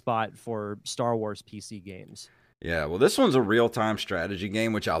sweet spot for Star Wars PC games. Yeah, well, this one's a real-time strategy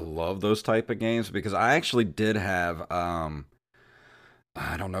game, which I love those type of games because I actually did have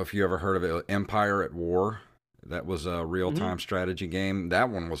I don't know if you ever heard of it, Empire at War. That was a Hmm. real-time strategy game. That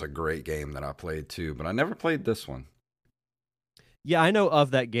one was a great game that I played too, but I never played this one. Yeah, I know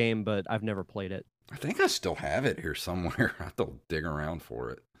of that game, but I've never played it. I think I still have it here somewhere. I have to dig around for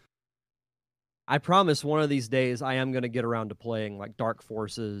it. I promise one of these days I am going to get around to playing like Dark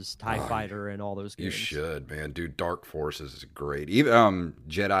Forces, TIE Oh, Fighter, and all those you games. should, man. Dude, Dark Forces is great. Even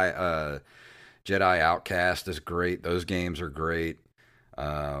Jedi Outcast is great. Those games are great.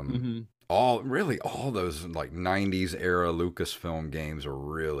 Um, Hmm. all those like '90s era Lucasfilm games are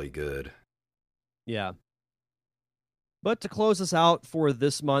really good. Yeah. But to close us out for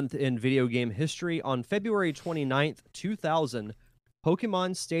this month in video game history, on February 29th, 2000,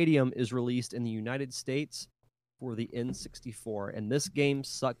 Pokemon Stadium is released in the United States for the N64. And this game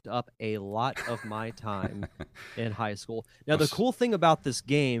sucked up a lot of my time in high school. Now, the cool thing about this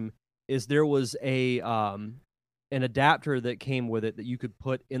game is there was an adapter that came with it that you could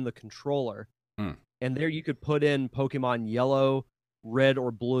put in the controller. Hmm. And there you could put in Pokemon Yellow, Red, or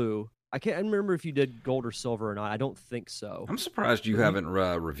Blue. I can't remember if you did Gold or Silver or not. I don't think so. I'm surprised you But haven't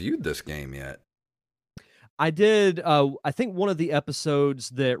reviewed this game yet. I did. I think one of the episodes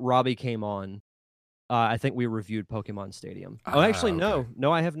that Robbie came on, I think we reviewed Pokemon Stadium. Oh, actually, Okay.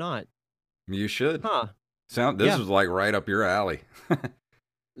 no, I have not. You should. Huh? This Yeah. was like right up your alley.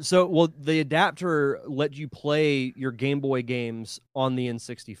 So, well, the adapter let you play your Game Boy games on the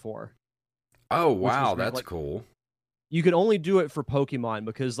N64, Oh which was wow, great. that's Like, cool. you could only do it for Pokemon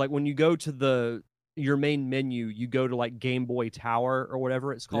because, like, when you go to your main menu, you go to like Game Boy Tower or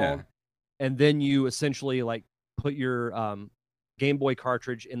whatever it's Yeah. called, and then you essentially like put your Game Boy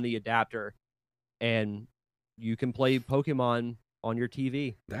cartridge in the adapter, and you can play Pokemon on your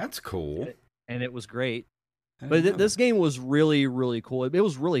TV. That's cool. And it was great. I But didn't know this that. game was really, really cool. It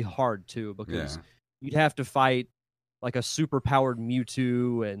was really hard too because Yeah. you'd have to fight like a super powered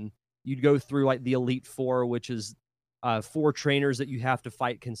Mewtwo, and you'd go through like the Elite Four, which is 4 trainers that you have to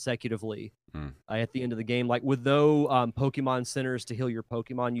fight consecutively Mm. at the end of the game. Like with no Pokemon centers to heal your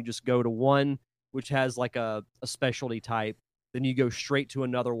Pokemon, you just go to one which has like a specialty type, then you go straight to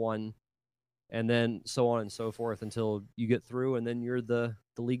another one, and then so on and so forth until you get through, and then you're the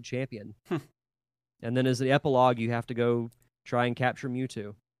league champion. And then as the epilogue, you have to go try and capture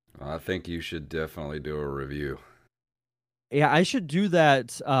Mewtwo. I think you should definitely do a review. Yeah, I should do that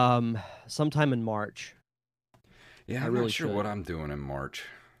sometime in March. Yeah, I I'm really not sure should. what I'm doing in March.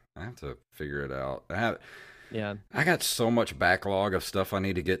 I have to figure it out. Yeah. I got so much backlog of stuff I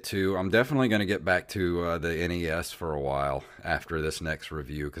need to get to. I'm definitely going to get back to the NES for a while after this next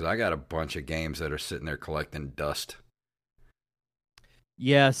review because I got a bunch of games that are sitting there collecting dust.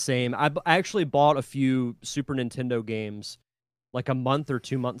 Yeah, same. I actually bought a few Super Nintendo games like a month or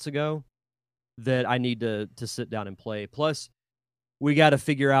 2 months ago that I need to sit down and play. Plus, we got to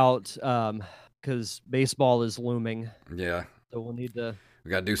figure out because baseball is looming, Yeah, so we'll need to.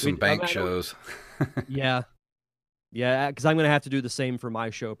 we got to do some bank I don't. shows. Yeah, yeah, because I'm gonna have to do the same for my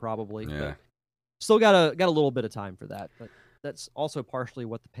show probably. Yeah. But still got a little bit of time for that. But that's also partially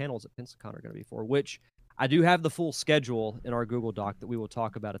what the panels at Pensacon are going to be for, which I do have the full schedule in our Google Doc that we will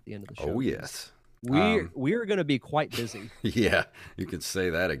talk about at the end of the show. Oh, yes. We are going to be quite busy. Yeah, you could say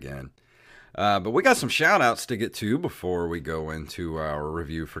that again. But we got some shout outs to get to before we go into our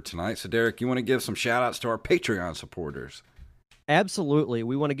review for tonight. So, Derek, you want to give some shout outs to our Patreon supporters? Absolutely.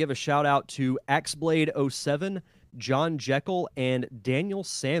 We want to give a shout out to Axeblade07, John Jekyll, and Daniel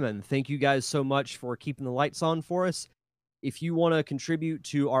Salmon. Thank you guys so much for keeping the lights on for us. If you want to contribute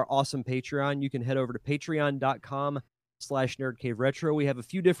to our awesome Patreon, you can head over to patreon.com/nerdcaveretro. We have a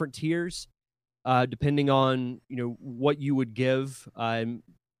few different tiers, depending on what you would give.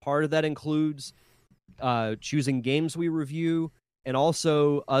 Part of that includes choosing games we review, and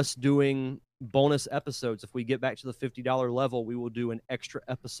also us doing bonus episodes. If we get back to the $50 level, we will do an extra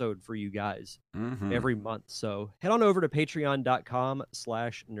episode for you guys every month. So head on over to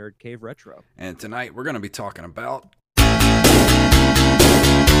patreon.com/nerdcaveretro. And tonight we're going to be talking about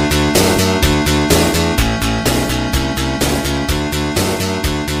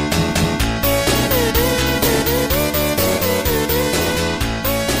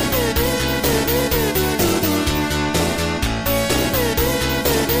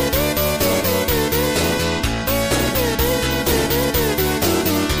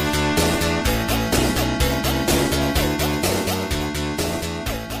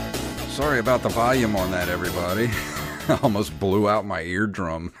Sorry about the volume on that, everybody. I almost blew out my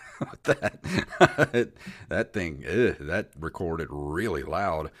eardrum with that. That thing, that recorded really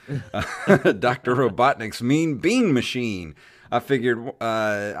loud. Dr. Robotnik's Mean Bean Machine. I figured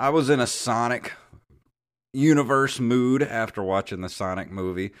I was in a Sonic universe mood after watching the Sonic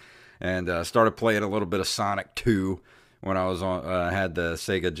movie, and started playing a little bit of Sonic 2 when I was on. Had the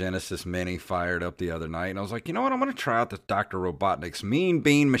Sega Genesis Mini fired up the other night, and I was like, you know what? I'm going to try out this Dr. Robotnik's Mean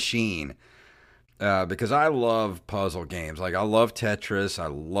Bean Machine because I love puzzle games. Like I love Tetris, I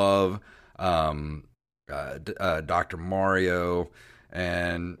love Dr. Mario,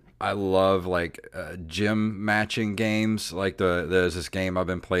 and I love like gym matching games. Like there's this game I've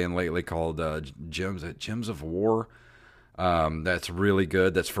been playing lately called Gems of War. That's really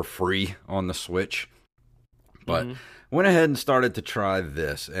good. That's for free on the Switch. But went ahead and started to try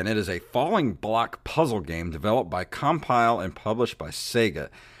this, and it is a falling block puzzle game developed by Compile and published by Sega.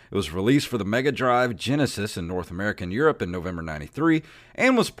 It was released for the Mega Drive, Genesis in North America and Europe in November 93,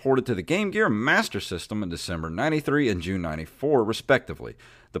 and was ported to the Game Gear Master System in December 93 and June 94, respectively.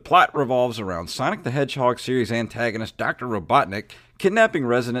 The plot revolves around Sonic the Hedgehog series antagonist Dr. Robotnik kidnapping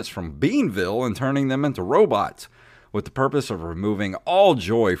residents from Beanville and turning them into robots, with the purpose of removing all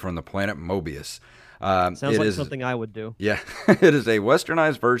joy from the planet Mobius. Sounds like something I would do. Yeah, it is a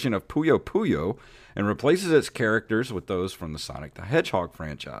westernized version of Puyo Puyo and replaces its characters with those from the Sonic the Hedgehog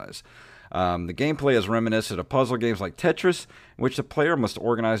franchise. The gameplay is reminiscent of puzzle games like Tetris, in which the player must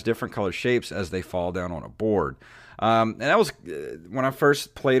organize different colored shapes as they fall down on a board. And that was, when I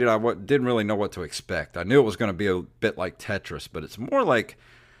first played it, I didn't really know what to expect. I knew it was going to be a bit like Tetris, but it's more like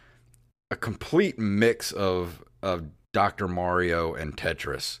a complete mix of Dr. Mario and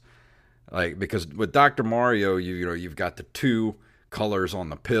Tetris. Like, because with Dr. Mario, you've got the two colors on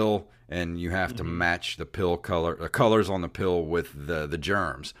the pill, and you have to match the pill colors on the pill with the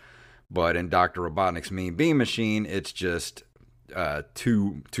germs. But in Dr. Robotnik's Mean Bean Machine, it's just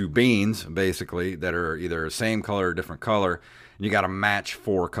two beans basically that are either same color or different color. And you got to match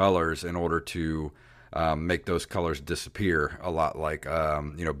four colors in order to make those colors disappear. A lot like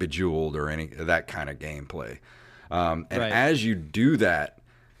Bejeweled or any that kind of gameplay. And right. As you do that,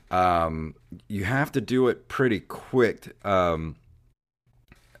 you have to do it pretty quick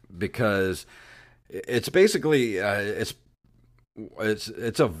because it's basically it's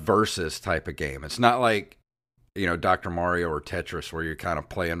a versus type of game. It's not like Dr. Mario or Tetris where you're kind of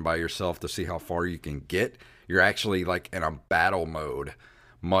playing by yourself to see how far you can get. You're actually like in a battle mode,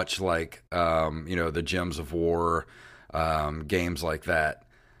 much like the Gems of War games like that.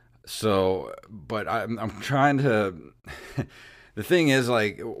 So, but I'm trying to. The thing is,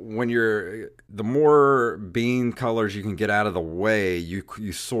 like, the more bean colors you can get out of the way,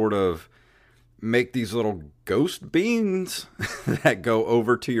 you sort of make these little ghost beans that go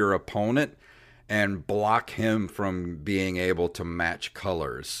over to your opponent and block him from being able to match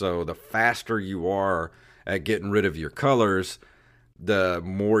colors. So the faster you are at getting rid of your colors, the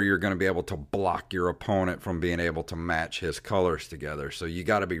more you're going to be able to block your opponent from being able to match his colors together. So you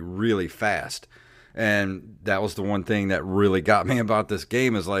got to be really fast. And that was the one thing that really got me about this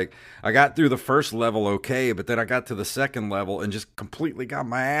game is like I got through the first level okay, but then I got to the second level and just completely got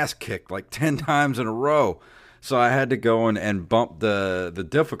my ass kicked like 10 times in a row. So I had to go and bump the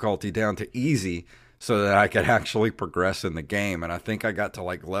difficulty down to easy so that I could actually progress in the game. And I think I got to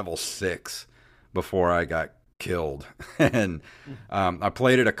like level 6 before I got killed. And I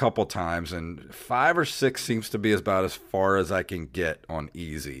played it a couple times, and 5 or 6 seems to be about as far as I can get on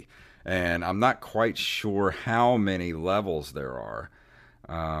easy. And I'm not quite sure how many levels there are.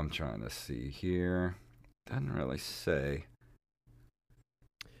 I'm trying to see here. Doesn't really say.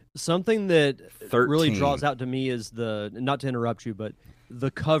 Something that 13. really draws out to me is not to interrupt you, but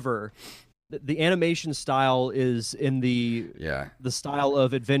the cover. The animation style is in the style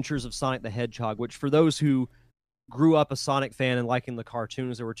of Adventures of Sonic the Hedgehog, which for those who grew up a Sonic fan and liking the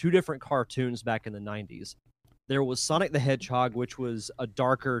cartoons, there were 2 different cartoons back in the 90s. There was Sonic the Hedgehog, which was a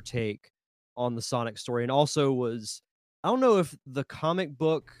darker take on the Sonic story, and also was, I don't know if the comic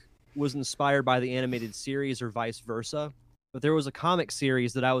book was inspired by the animated series or vice versa, but there was a comic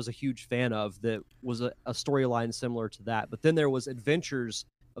series that I was a huge fan of that was a storyline similar to that. But then there was Adventures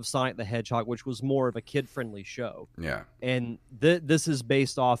of Sonic the Hedgehog, which was more of a kid-friendly show. Yeah. And this is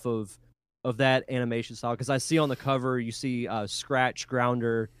based off of that animation style, because I see on the cover, you see Scratch,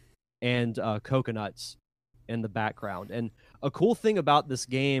 Grounder, and Coconuts in the background. And a cool thing about this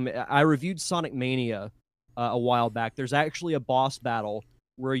game, I reviewed Sonic Mania a while back. There's actually a boss battle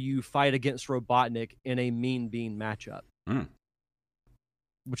where you fight against Robotnik in a Mean Bean matchup.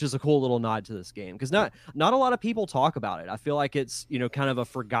 Which is a cool little nod to this game, because not a lot of people talk about it. I feel like it's, kind of a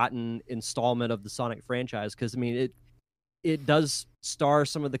forgotten installment of the Sonic franchise, because I mean it does star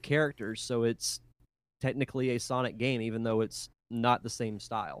some of the characters, so it's technically a Sonic game, even though it's not the same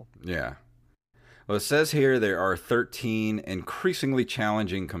style. Yeah. Well, it says here there are 13 increasingly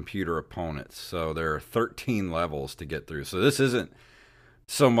challenging computer opponents, so there are 13 levels to get through. So this isn't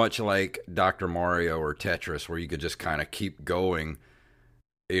so much like Dr. Mario or Tetris, where you could just kind of keep going,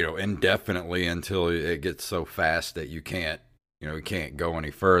 indefinitely until it gets so fast that you can't go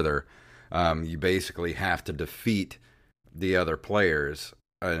any further. You basically have to defeat the other players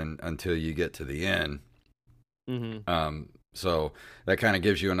until you get to the end. Mm-hmm. So that kind of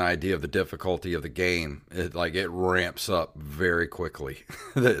gives you an idea of the difficulty of the game. It ramps up very quickly,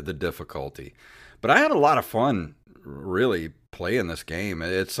 the difficulty. But I had a lot of fun really playing this game.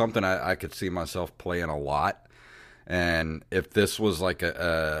 It's something I could see myself playing a lot. And if this was like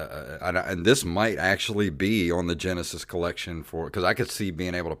and this might actually be on the Genesis collection because I could see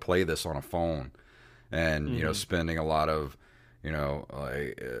being able to play this on a phone, and spending a lot of,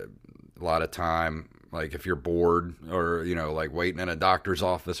 a lot of time, like if you're bored or like waiting in a doctor's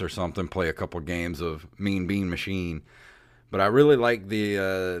office or something, play a couple games of Mean Bean Machine. But I really like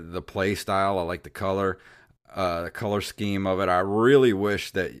the play style. I like the color scheme of it. I really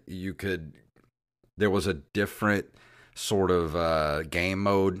wish that there was a different sort of game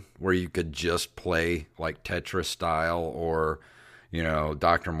mode where you could just play like Tetris style or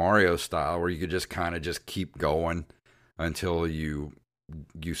Dr. Mario style, where you could just kind of just keep going until you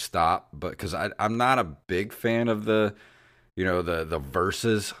stop. But because I'm not a big fan of the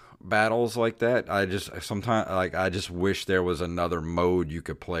versus battles like that. I just wish there was another mode you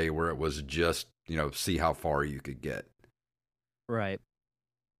could play where it was just see how far you could get. Right.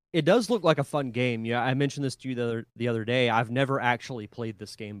 It does look like a fun game. Yeah, I mentioned this to you the other day. I've never actually played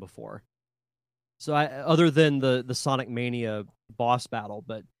this game before. So other than the Sonic Mania boss battle,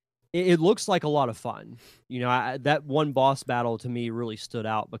 but it looks like a lot of fun. That one boss battle to me really stood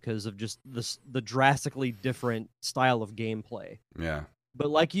out because of just the drastically different style of gameplay. Yeah. But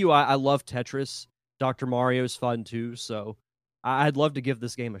like you, I love Tetris. Dr. Mario's fun too, so I'd love to give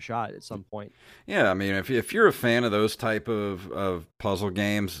this game a shot at some point. Yeah, I mean, if you're a fan of those type of puzzle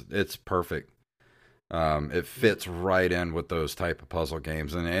games, it's perfect. It fits right in with those type of puzzle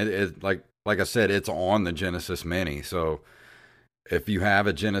games, and it like I said, it's on the Genesis Mini. So if you have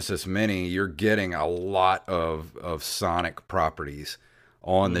a Genesis Mini, you're getting a lot of Sonic properties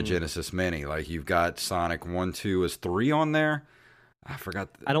on the Genesis Mini. Like you've got Sonic 1, 2, is 3 on there? I forgot.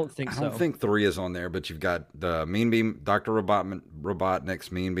 I don't think so. I don't think 3 is on there, but you've got the Mean Bean, Dr.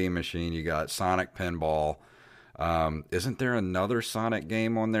 Robotnik's Mean Bean Machine. You got Sonic Pinball. Isn't there another Sonic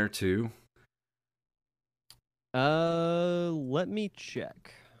game on there too? Let me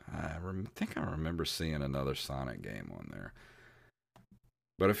check. I think I remember seeing another Sonic game on there.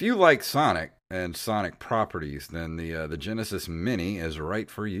 But if you like Sonic and Sonic properties, then the Genesis Mini is right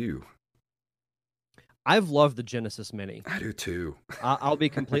for you. I've loved the Genesis Mini. I do too. I'll be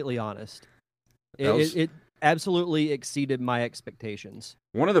completely honest. It absolutely exceeded my expectations.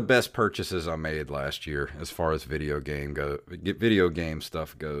 One of the best purchases I made last year, as far as video game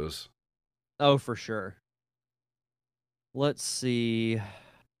stuff goes. Oh, for sure. Let's see.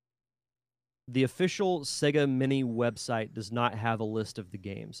 The official Sega Mini website does not have a list of the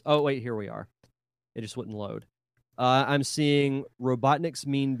games. Oh, wait, here we are. It just wouldn't load. I'm seeing Robotnik's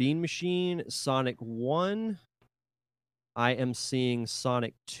Mean Bean Machine, Sonic 1, I am seeing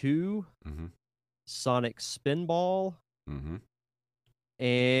Sonic 2, Mm-hmm. Sonic Spinball, Mm-hmm.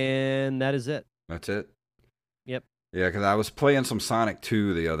 and that is it. That's it. Yep. Yeah, because I was playing some Sonic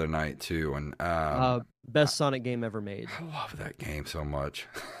 2 the other night too, and Best Sonic game ever made. I love that game so much.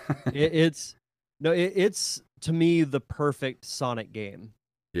 It's it's to me the perfect Sonic game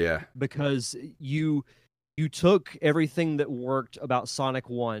Yeah, because you took everything that worked about Sonic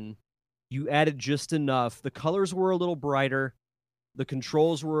 1, you added just enough. The colors were a little brighter. The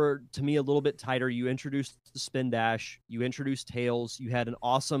controls were, to me, a little bit tighter. You introduced the spin dash. You introduced Tails. You had an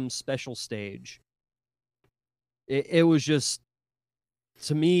awesome special stage. It was just,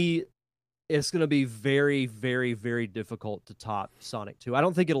 to me, it's going to be very, very, very difficult to top Sonic 2. I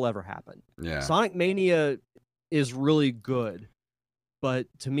don't think it'll ever happen. yeah. Sonic Mania is really good, but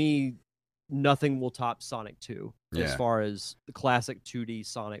to me, nothing will top Sonic 2 as Yeah. far as the classic 2D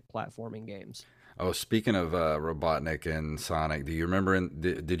Sonic platforming games. Oh, speaking of Robotnik and Sonic, do you remember?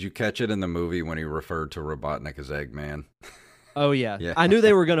 Did you catch it in the movie when he referred to Robotnik as Eggman? Oh yeah. Yeah. I knew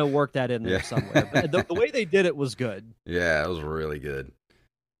they were going to work that in there Yeah. somewhere. But the way they did it was good. Yeah, it was really good.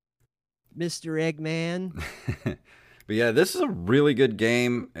 Mr. Eggman. But yeah, this is a really good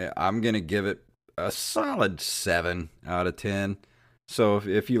game. I'm gonna give it a solid 7 out of 10. So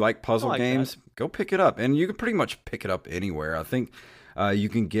if you like puzzle I like games, go pick it up, and you can pretty much pick it up anywhere. I think you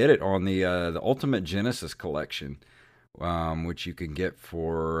can get it on the Ultimate Genesis collection, which you can get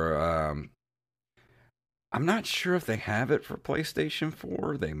for. I'm not sure if they have it for PlayStation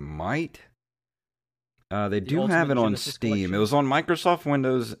 4. They might. They do have Ultimate it on Genesis Steam. collection? It was on Microsoft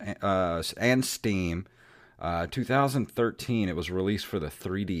Windows and Steam. 2013, it was released for the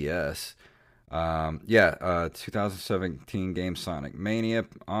 3DS. 2017 game Sonic Mania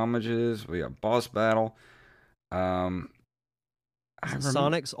homages. We got Boss Battle.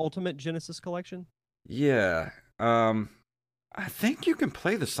 Sonic's Ultimate Genesis collection? Yeah. I think you can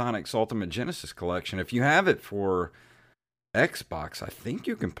play the Sonic's Ultimate Genesis collection. If you have it for Xbox, I think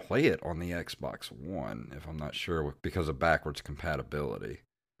you can play it on the Xbox One, if I'm not sure, because of backwards compatibility.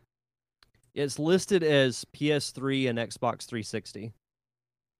 It's listed as PS3 and Xbox 360.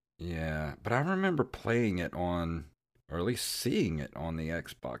 Yeah, but I remember playing it on, or at least seeing it on the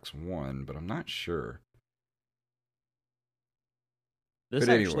Xbox One, but I'm not sure. This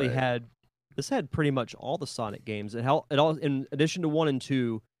But actually anyway. had pretty much all the Sonic games. It all in addition to 1 and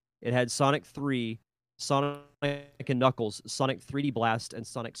 2, it had Sonic 3, Sonic and Knuckles, Sonic 3D Blast, and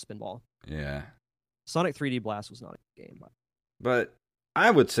Sonic Spinball. Yeah. Sonic 3D Blast was not a game. But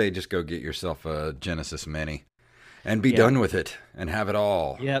I would say just go get yourself a Genesis Mini and be Yeah. done with it and have it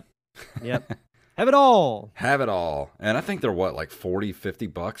all. Yep. Have it all. Have it all. And I think they're what, like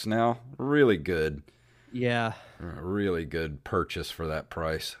 $40-$50 now? Really good. Yeah. Really good purchase for that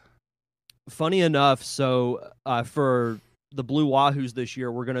price. Funny enough, so for the Blue Wahoos this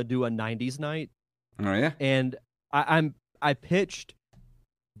year, we're gonna do a '90s night, Oh yeah? and I pitched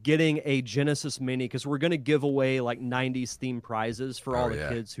getting a Genesis Mini because we're gonna give away like '90s themed prizes for all the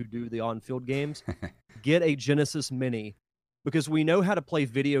kids who do the on-field games. Get a Genesis Mini because we know how to play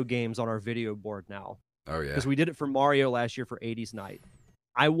video games on our video board now. Oh yeah. Because we did it for Mario last year for '80s night.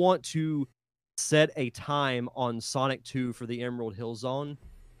 I want to set a time on Sonic 2 for the Emerald Hill Zone.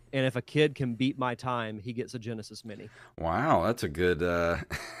 And if a kid can beat my time, he gets a Genesis Mini. Wow, that's a good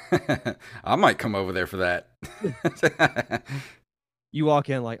I might come over there for that. You walk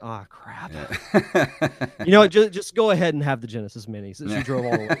in like, oh crap. Yeah. You know what, just go ahead and have the Genesis Mini since you drove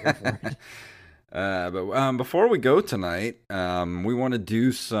all the way here for it. But before we go tonight, we want to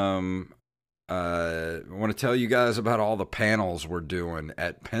do some. I want to tell you guys about all the panels we're doing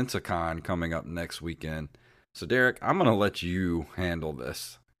at Pensacon coming up next weekend. So, Derek, I'm going to let you handle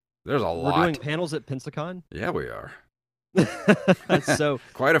this. There's a lot. We're doing panels at Pensacon? Yeah, we are. So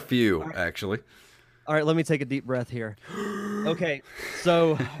quite a few, actually. All right, let me take a deep breath here. Okay,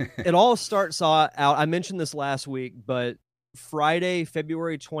 so it all starts out. I mentioned this last week, but Friday,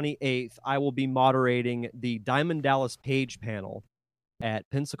 February 28th, I will be moderating the Diamond Dallas Page panel at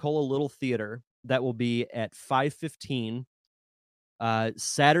Pensacola Little Theater. That will be at 5:15.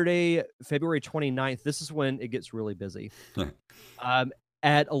 Saturday, February 29th, this is when it gets really busy.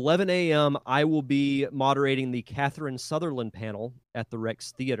 At 11 a.m., I will be moderating the Catherine Sutherland panel at the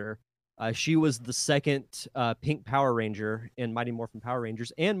Rex Theater. She was the second Pink Power Ranger in Mighty Morphin Power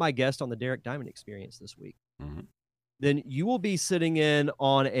Rangers and my guest on the Derek Diamond Experience this week. Mm-hmm. Then you will be sitting in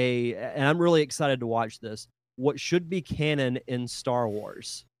on and I'm really excited to watch this, what should be canon in Star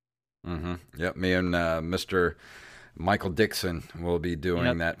Wars. Mm-hmm. Yep, me and Mr. Michael Dixon will be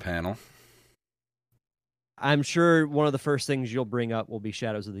doing that panel. I'm sure one of the first things you'll bring up will be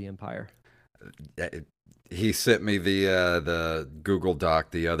Shadows of the Empire. He sent me the Google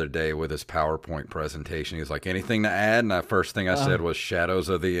Doc the other day with his PowerPoint presentation. He was like, "Anything to add?" And the first thing I said was "Shadows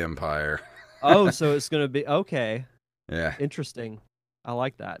of the Empire." Oh, so it's going to be okay. Yeah, Interesting. I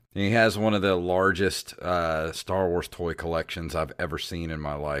like that. he has one of the largest Star Wars toy collections I've ever seen in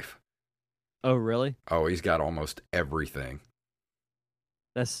my life. Oh, really? Oh, he's got almost everything.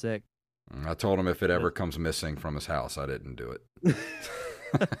 That's sick. I told him if it ever comes missing from his house, I didn't do it.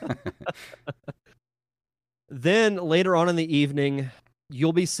 Then later on in the evening,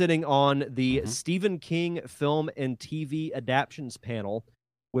 you'll be sitting on the Mhm. Stephen King film and TV adaptions panel,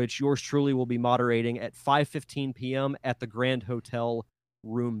 which yours truly will be moderating at 5:15 p.m. at the Grand Hotel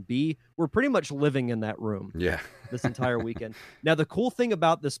Room B. We're pretty much living in that room Yeah. this entire weekend. Now, the cool thing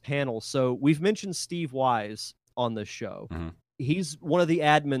about this panel, so we've mentioned Steve Wise on this show. Mhm. He's one of the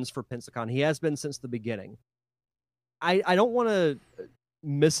admins for Pensacon. He has been since the beginning. I don't want to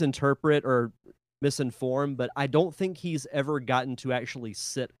misinterpret or misinform, but I don't think he's ever gotten to actually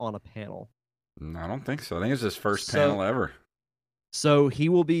sit on a panel. No, I don't think so. I think it's his first So- panel ever. So he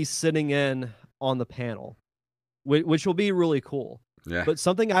will be sitting in on the panel, which will be really cool. Yeah. But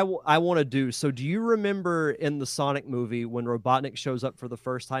something I want to do. So do you remember in the Sonic movie when Robotnik shows up for the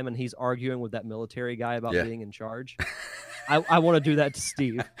first time and he's arguing with that military guy about Yeah. being in charge? I want to do that to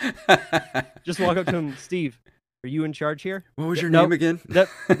Steve. Just walk up to him, Steve, are you in charge here? What was your Nope. name again?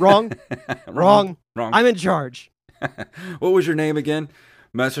 Wrong. Wrong. Wrong. I'm in charge. What was your name again?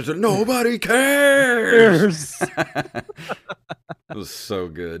 Master said, "Nobody cares." It was so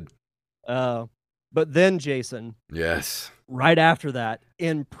good. But then, Jason, Yes. right after that,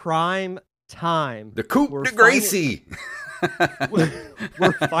 in prime time, The Coupe We're de Gracie.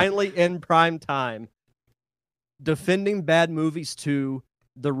 we're finally in prime time. Defending Bad Movies 2,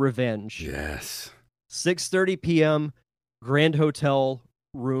 The Revenge. Yes. 6:30 p.m., Grand Hotel,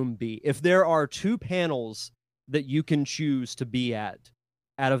 Room B. If there are two panels that you can choose to be at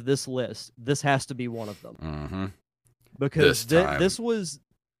out of this list, this has to be one of them. Mm-hmm. Because This time. this was,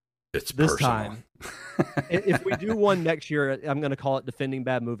 It's this personal. time. If we do one next year, I'm going to call it Defending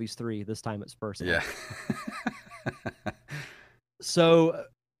Bad Movies 3. This time it's personal. Yeah. So,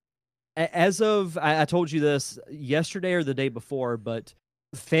 as of, I told you this yesterday or the day before, but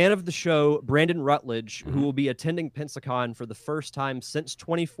fan of the show, Brandon Rutledge, who Mhm. will be attending Pensacon for the first time since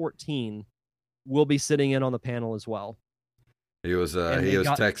 2014, will be sitting in on the panel as well. He was And he they was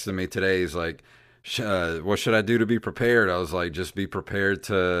got- texting me today. He's like, "What should I do to be prepared?" I was like, "Just be prepared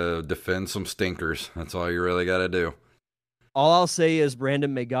to defend some stinkers. That's all you really got to do." All I'll say is,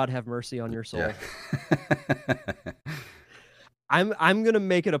 Brandon, may God have mercy on your soul. Yeah. I'm gonna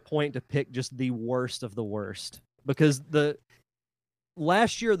make it a point to pick just the worst of the worst, because the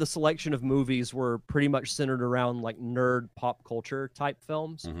last year the selection of movies were pretty much centered around like nerd pop culture type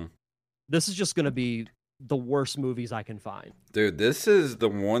films. Mhm. This is just gonna be the worst movies I can find. Dude, this is the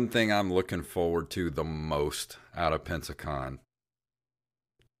one thing I'm looking forward to the most out of Pensacon.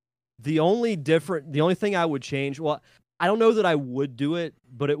 The only thing I would change, well, I don't know that I would do it,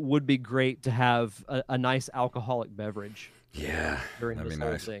 but it would be great to have a nice alcoholic beverage Yeah, during that'd this be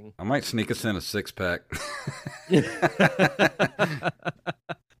whole nice. thing. I might sneak us in a 6-pack.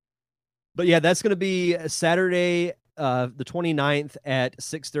 But yeah, that's going to be Saturday, the 29th at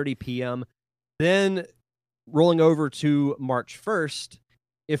 6:30 p.m. Then rolling over to March 1st,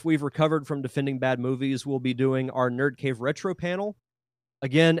 if we've recovered from Defending Bad Movies, we'll be doing our Nerd Cave Retro panel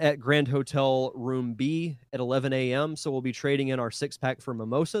again at Grand Hotel Room B at 11 a.m. So we'll be trading in our 6-pack for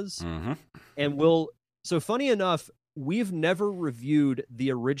mimosas. Mm-hmm. And so funny enough, we've never reviewed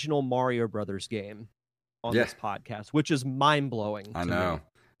the original Mario Brothers game on Yeah. this podcast, which is mind-blowing. I to know.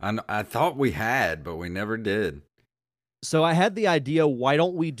 me. I thought we had, but we never did. So I had the idea, why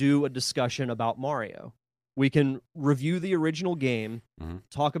don't we do a discussion about Mario? We can review the original game, Mhm.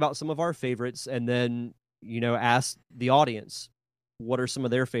 talk about some of our favorites, and then, ask the audience what are some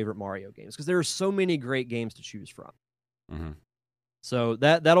of their favorite Mario games, because there are so many great games to choose from. Mm-hmm. So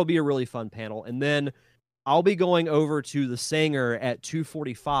that'll be a really fun panel. And then I'll be going over to the Sanger at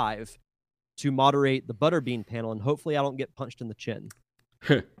 2:45 to moderate the Butterbean panel, and hopefully I don't get punched in the chin.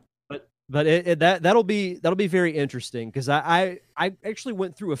 But that'll be very interesting, because I actually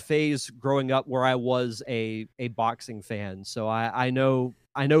went through a phase growing up where I was a boxing fan, so I know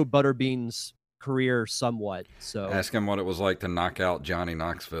Butterbean's career somewhat. So Ask him what it was like to knock out Johnny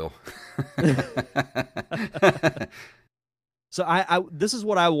Knoxville. So this is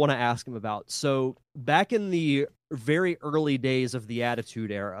what I want to ask him about. So back in the very early days of the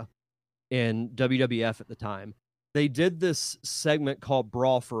Attitude Era in WWF at the time, they did this segment called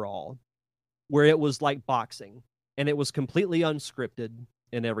Brawl for All, where it was like boxing, and it was completely unscripted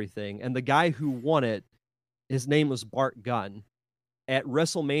and everything. And the guy who won it His name was Bart Gunn. At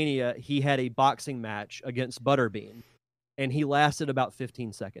WrestleMania, he had a boxing match against Butterbean, and he lasted about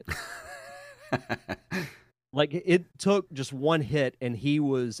 15 seconds. Like, it took just one hit, and he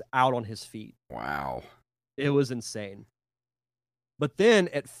was out on his feet. Wow. It was insane. But then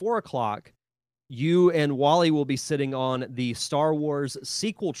at 4 o'clock, you and Wally will be sitting on the Star Wars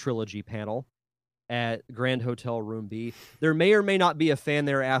sequel trilogy panel at Grand Hotel Room B. There may or may not be a fan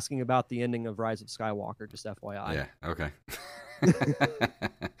there asking about the ending of Rise of Skywalker, just FYI. Yeah, okay.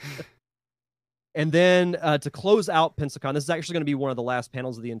 And then to close out Pensacon, this is actually going to be one of the last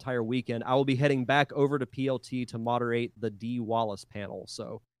panels of the entire weekend. I will be heading back over to PLT to moderate the D. Wallace panel.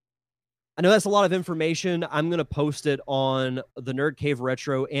 So I know that's a lot of information. I'm going to post it on the Nerd Cave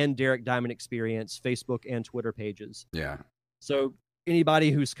Retro and Derek Diamond Experience Facebook and Twitter pages. Yeah. So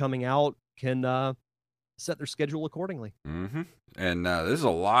anybody who's coming out can set their schedule accordingly. Mm-hmm. And there's a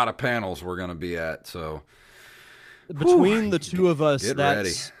lot of panels we're going to be at. So between the two of us, get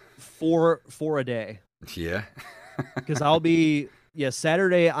that's ready. four a day. Yeah. Because I'll be,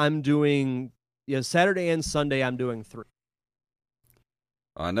 Saturday and Sunday I'm doing 3.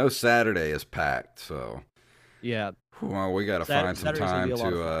 I know Saturday is packed, so yeah. Well, we got to find some Saturday's gonna time be a lot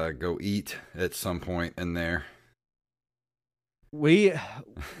of to fun. go eat at some point in there. I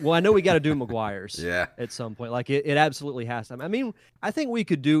know we got to do McGuire's Yeah. at some point. Like it absolutely has to. I mean, I think we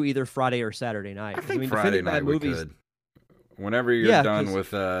could do either Friday or Saturday night. I think Definitive Friday Bad night we Movies, could. Whenever you're done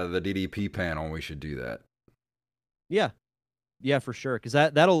with the DDP panel, we should do that. Yeah. Yeah, for sure. Because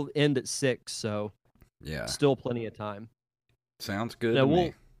that'll end at 6, so yeah, still plenty of time. Sounds good to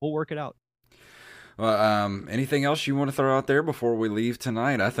me. We'll work it out. Well, anything else you want to throw out there before we leave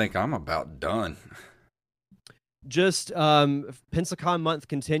tonight? I think I'm about done. Just Pensacon month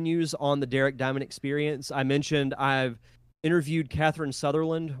continues on the Derek Diamond Experience. I mentioned I've interviewed Catherine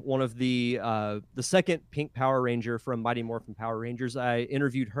Sutherland, one of the second Pink Power Ranger from Mighty Morphin Power Rangers. I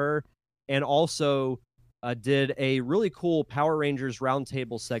interviewed her and also did a really cool Power Rangers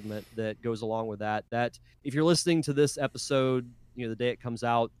roundtable segment that goes along with that. That if you're listening to this episode, the day it comes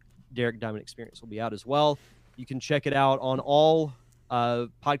out, Derek Diamond Experience will be out as well. You can check it out on all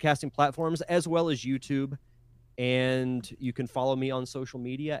podcasting platforms as well as YouTube. And you can follow me on social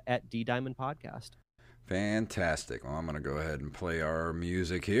media at D Diamond Podcast. Fantastic. Well, I'm going to go ahead and play our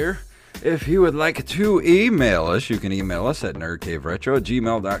music here. If you would like to email us, you can email us at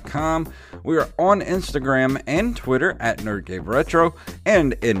nerdcaveretro@gmail.com. We are on Instagram and Twitter at nerdcaveretro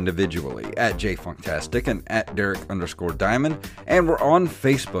and individually at jfunktastic and at Derek_Diamond. And we're on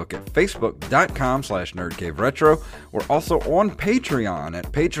Facebook at facebook.com/nerdcaveretro. We're also on Patreon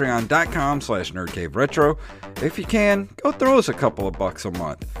at patreon.com/nerdcaveretro. If you can, go throw us a couple of bucks a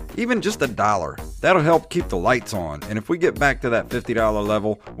month, even just $1. That'll help keep the lights on. And if we get back to that $50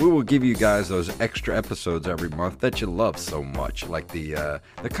 level, we will give you guys those extra episodes every month that you love so much, like the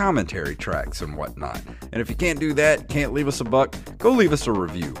commentary tracks and whatnot. And if you can't do that, can't leave us a buck, go leave us a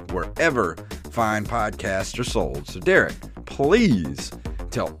review wherever fine podcasts are sold. So Derek, please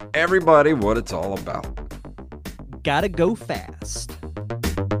tell everybody what it's all about. Gotta go fast.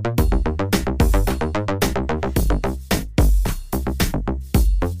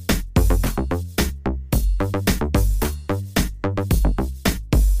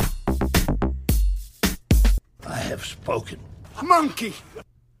 I have spoken. Monkey!